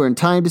 and you were in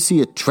time to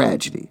see a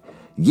tragedy.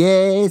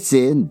 Yes,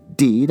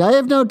 indeed. I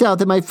have no doubt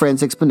that my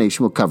friend's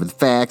explanation will cover the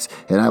facts,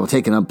 and I will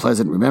take an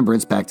unpleasant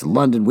remembrance back to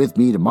London with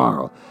me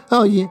tomorrow.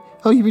 Oh, you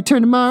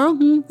return tomorrow?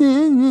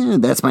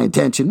 That's my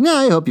intention.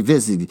 I hope your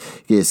visit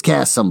has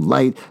cast some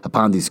light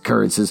upon these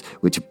occurrences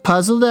which have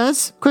puzzled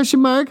us? ?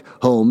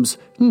 Holmes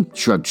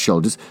shrugged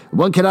shoulders.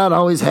 One cannot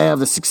always have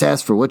the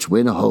success for which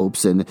one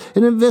hopes, and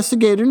an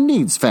investigator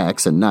needs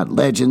facts and not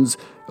legends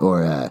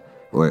or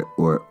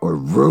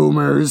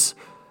rumors.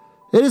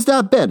 It has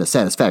not been a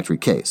satisfactory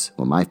case.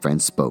 Well, my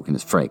friend spoke in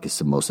his frankest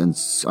and most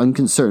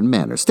unconcerned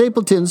manner.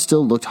 Stapleton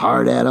still looked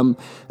hard at him,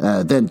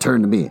 then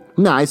turned to me.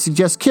 I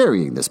suggest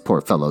carrying this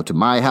poor fellow to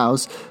my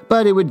house,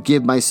 but it would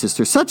give my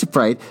sister such a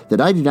fright that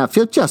I do not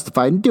feel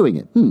justified in doing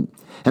it.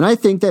 And I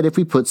think that if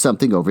we put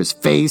something over his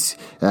face,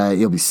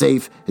 he'll be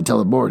safe until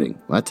the morning.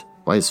 What?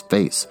 Why his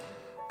face?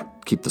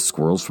 Keep the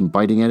squirrels from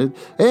biting at it?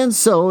 And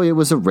so it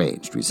was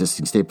arranged.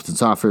 Resisting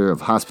Stapleton's offer of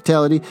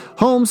hospitality,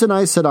 Holmes and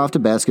I set off to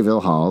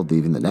Baskerville Hall,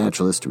 leaving the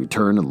naturalist to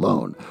return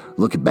alone.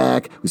 Looking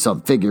back, we saw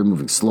the figure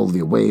moving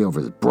slowly away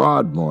over the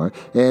broad moor,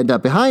 and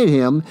behind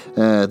him,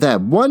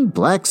 that one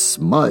black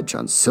smudge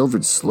on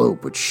silvered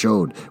slope which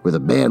showed where the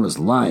man was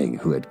lying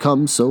who had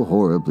come so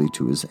horribly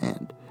to his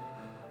end.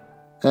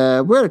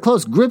 We're at a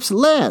close grips at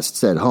last,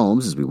 said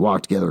Holmes as we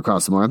walked together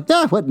across the moor.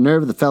 What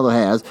nerve the fellow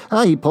has.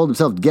 He pulled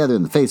himself together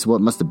in the face of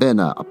what must have been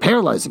a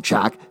paralyzing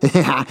shock.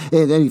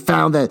 And then he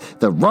found that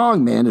the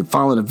wrong man had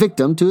fallen a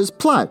victim to his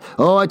plot.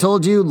 Oh, I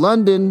told you, in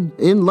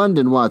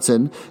London,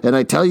 Watson, and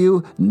I tell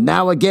you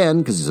now again,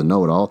 because he's a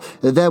know-it-all,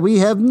 that we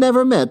have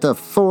never met a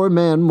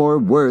four-man more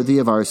worthy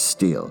of our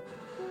steel.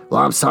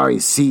 Well, I'm sorry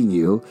he's seen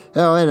you.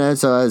 Oh, and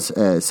so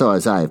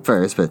was I at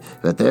first,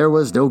 but there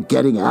was no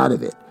getting out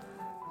of it.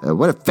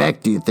 What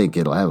effect do you think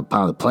it'll have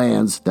upon the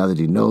plans now that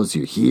he knows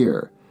you're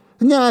here?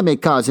 It may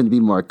cause him to be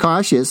more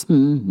cautious,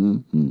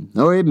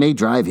 or it may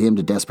drive him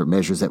to desperate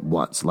measures at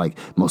once, like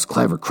most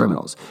clever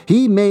criminals.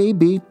 He may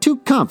be too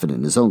confident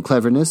in his own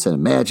cleverness and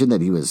imagine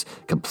that he was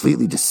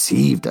completely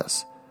deceived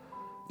us.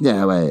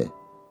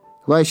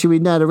 Why should we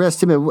not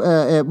arrest him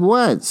at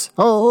once?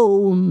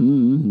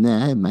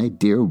 My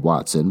dear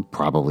Watson,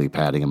 probably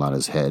patting him on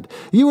his head,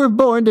 you were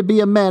born to be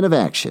a man of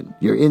action.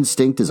 Your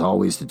instinct is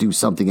always to do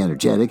something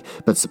energetic,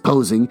 but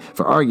supposing,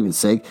 for argument's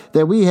sake,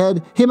 that we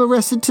had him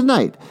arrested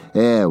tonight,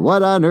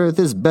 what on earth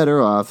is better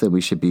off than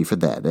we should be for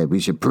that? We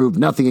should prove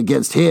nothing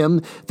against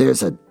him.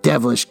 There's a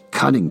devilish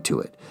cunning to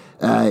it.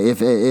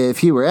 If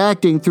he were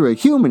acting through a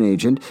human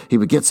agent, he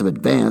would get some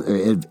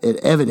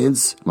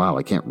evidence. Wow,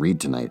 I can't read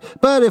tonight.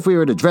 But if we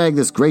were to drag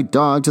this great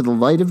dog to the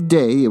light of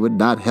day, it would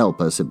not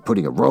help us in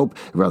putting a rope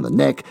around the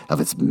neck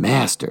of its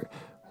master.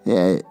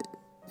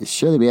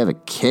 Surely we have a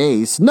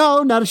case.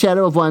 No, not a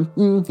shadow of one.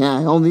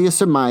 Only a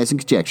surmise and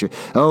conjecture.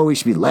 We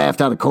should be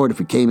laughed out of court if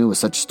we came in with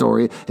such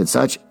story and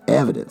such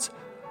evidence.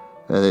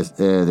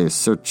 There's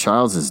Sir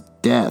Charles's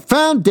death.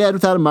 Found dead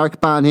without a mark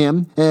upon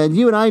him, and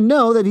you and I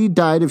know that he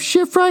died of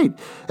sheer fright.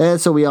 And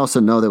so we also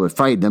know that would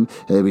frighten him.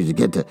 How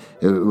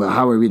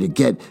are we to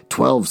get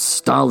 12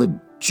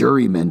 stolid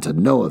jurymen to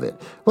know of it?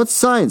 What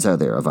signs are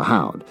there of a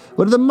hound?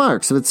 What are the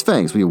marks of its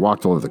fangs? We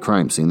walked all over the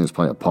crime scene. There's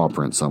probably a paw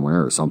print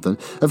somewhere or something.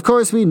 Of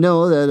course, we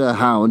know that a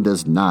hound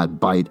does not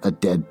bite a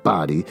dead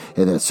body,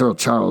 and that Sir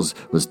Charles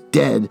was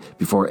dead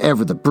before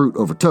ever the brute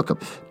overtook him.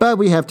 But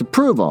we have to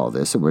prove all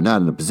this, and we're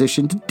not in a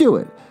position to do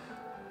it.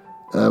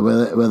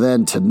 Well,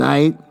 then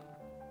tonight...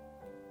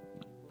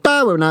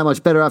 we're not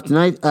much better off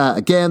tonight.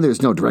 Again,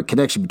 there's no direct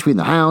connection between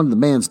the hound and the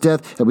man's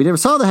death. We never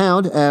saw the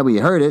hound. We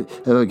heard it.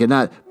 We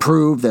cannot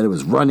prove that it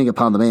was running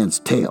upon the man's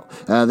tail.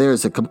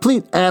 There's a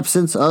complete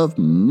absence of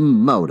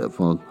motive.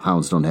 Well,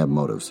 hounds don't have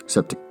motives,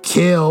 except to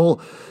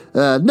kill.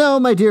 No,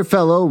 my dear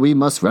fellow, we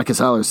must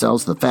reconcile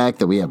ourselves to the fact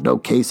that we have no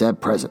case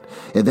at present,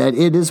 and that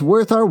it is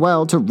worth our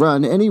while to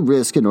run any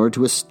risk in order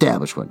to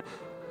establish one.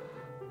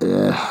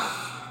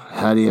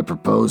 How do you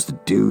propose to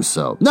do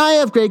so? I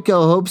have great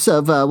hopes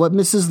of what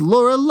Mrs.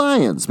 Laura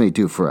Lyons may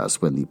do for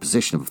us when the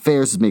position of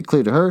affairs is made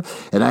clear to her,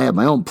 and I have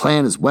my own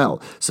plan as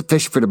well.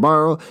 Sufficient for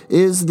tomorrow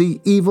is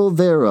the evil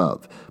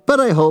thereof. But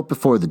I hope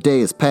before the day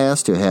is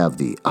past to have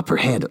the upper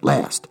hand at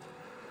last.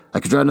 I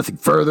could draw nothing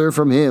further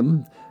from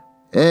him,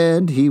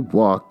 and he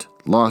walked,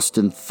 lost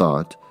in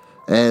thought,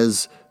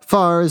 as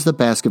far as the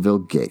Baskerville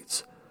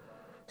gates.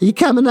 Are you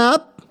coming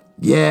up?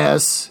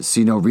 Yes,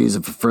 see no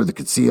reason for further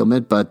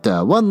concealment, but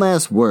one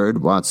last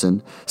word,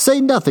 Watson. Say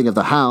nothing of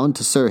the hound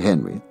to Sir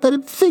Henry. Let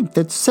him think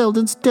that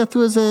Selden's death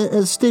was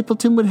as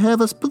Stapleton would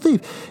have us believe.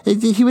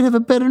 He would have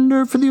a better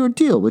nerve for the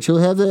ordeal, which he'll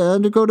have to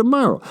undergo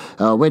tomorrow,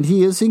 when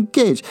he is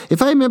engaged.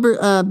 If I remember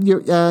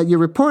your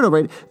report all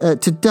right,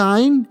 to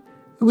dine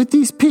with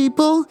these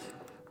people?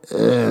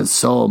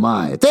 So am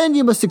I. Then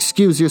you must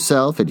excuse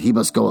yourself, and he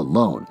must go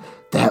alone.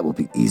 That will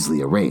be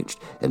easily arranged.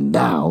 And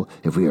now,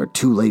 if we are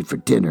too late for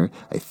dinner,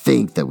 I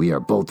think that we are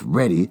both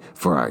ready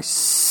for our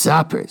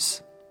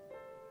suppers.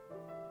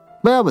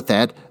 Well, with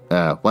that,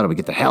 why don't we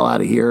get the hell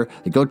out of here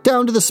and go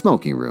down to the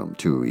smoking room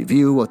to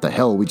review what the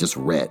hell we just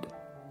read.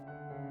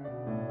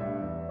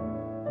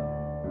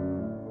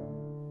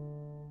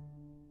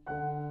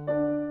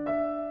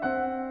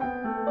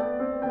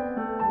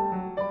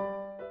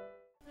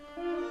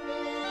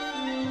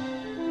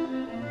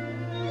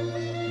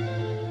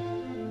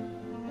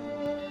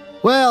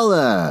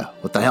 Well,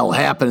 what the hell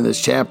happened in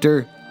this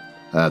chapter?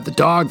 The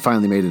dog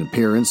finally made an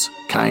appearance,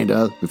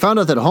 kinda. We found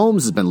out that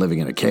Holmes has been living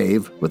in a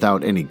cave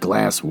without any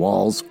glass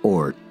walls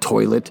or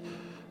toilet.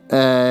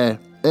 And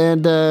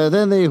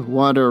then they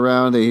wander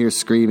around, they hear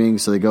screaming,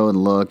 so they go and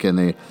look,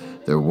 and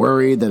they're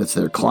worried that it's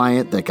their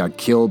client that got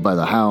killed by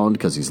the hound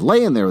because he's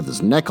laying there with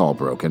his neck all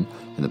broken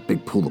in a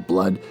big pool of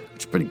blood,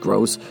 which is pretty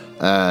gross.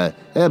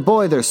 And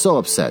boy, they're so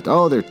upset.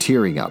 Oh, they're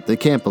tearing up. They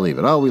can't believe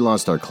it. Oh, we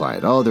lost our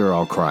client. Oh, they're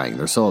all crying.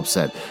 They're so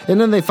upset.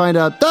 And then they find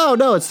out, oh,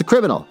 no, it's the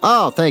criminal.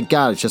 Oh, thank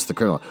God, it's just the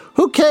criminal.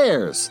 Who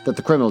cares that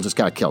the criminal just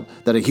got killed,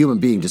 that a human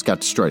being just got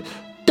destroyed?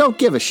 Don't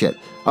give a shit.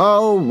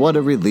 Oh, what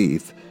a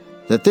relief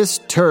that this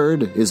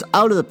turd is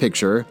out of the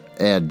picture,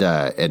 and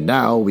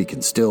now we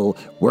can still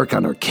work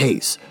on our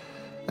case.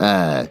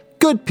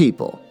 Good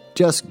people.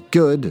 Just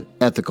good,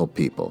 ethical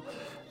people.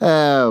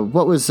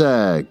 What was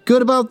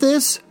good about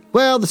this?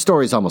 Well, the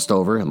story's almost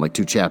over. I'm like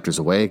 2 chapters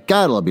away.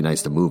 God, it'll be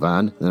nice to move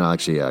on. Then I'll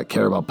actually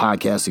care about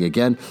podcasting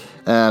again.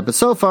 But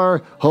so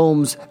far,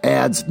 Holmes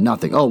adds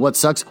nothing. Oh, what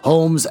sucks?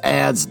 Holmes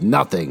adds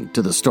nothing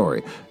to the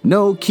story.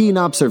 No keen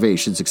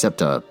observations except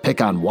to pick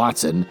on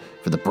Watson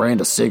for the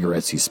brand of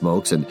cigarettes he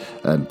smokes. And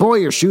boy,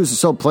 your shoes are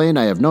so plain,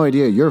 I have no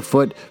idea your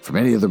foot from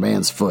any other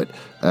man's foot.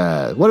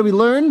 What do we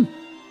learn?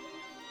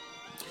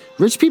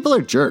 Rich people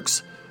are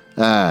jerks.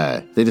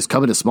 They just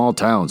come into small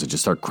towns and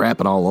just start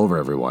crapping all over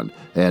everyone.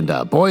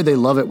 And boy, they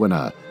love it when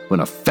a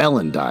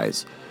felon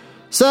dies.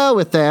 So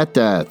with that,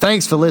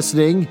 thanks for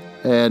listening.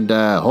 And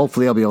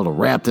hopefully I'll be able to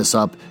wrap this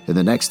up in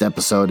the next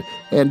episode.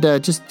 And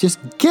just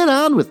get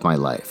on with my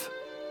life.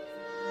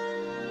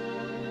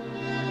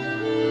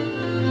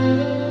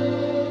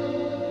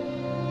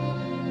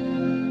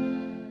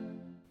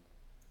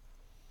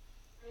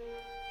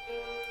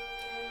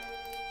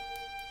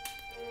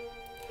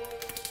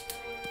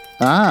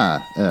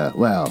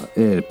 Well,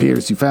 it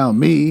appears you found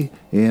me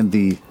in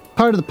the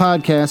part of the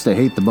podcast I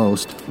hate the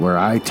most, where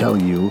I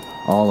tell you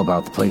all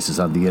about the places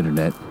on the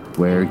internet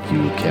where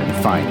you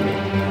can find me.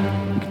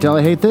 You can tell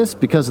I hate this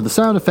because of the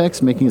sound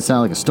effects making it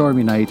sound like a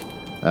stormy night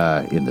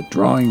in the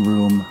drawing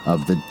room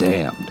of the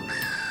damned.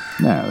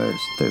 Now,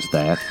 there's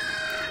that.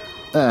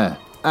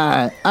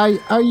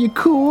 Are you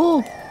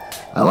cool?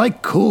 I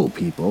like cool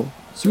people.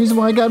 It's the reason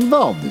why I got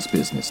involved in this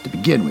business to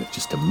begin with,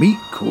 just to meet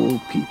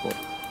cool people.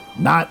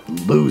 Not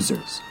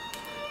losers.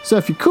 So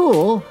if you're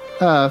cool,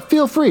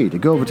 feel free to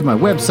go over to my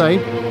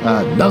website,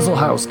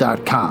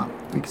 nuzzlehouse.com.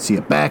 You can see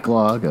a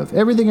backlog of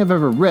everything I've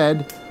ever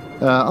read,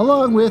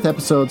 along with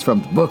episodes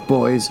from the Book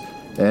Boys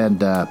and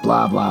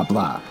blah, blah,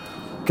 blah.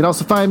 You can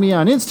also find me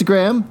on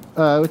Instagram,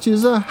 which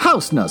is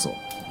House Nuzzle.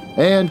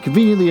 And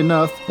conveniently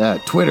enough,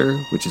 Twitter,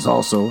 which is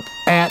also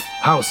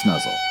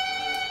 @HouseNuzzle.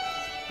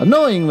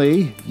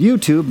 Annoyingly,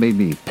 YouTube made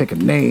me pick a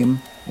name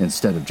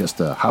instead of just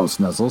a House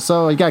Nuzzle,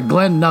 so I got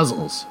Glenn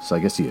Nuzzles. So I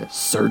guess you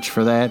search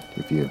for that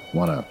if you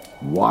want to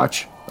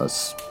watch a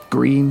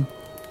screen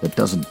that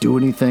doesn't do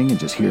anything and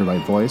just hear my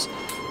voice.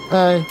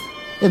 And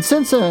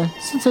since I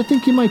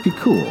think you might be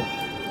cool,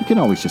 you can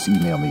always just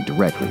email me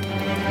directly,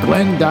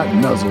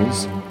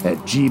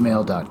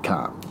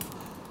 glenn.nuzzles@gmail.com.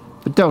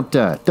 But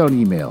don't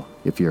email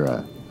if you're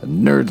a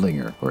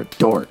nerdlinger or a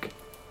dork.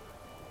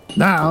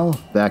 Now,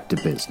 back to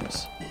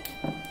business.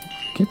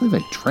 Can't believe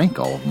I drank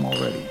all of them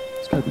already.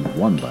 There's got to be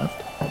one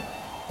left.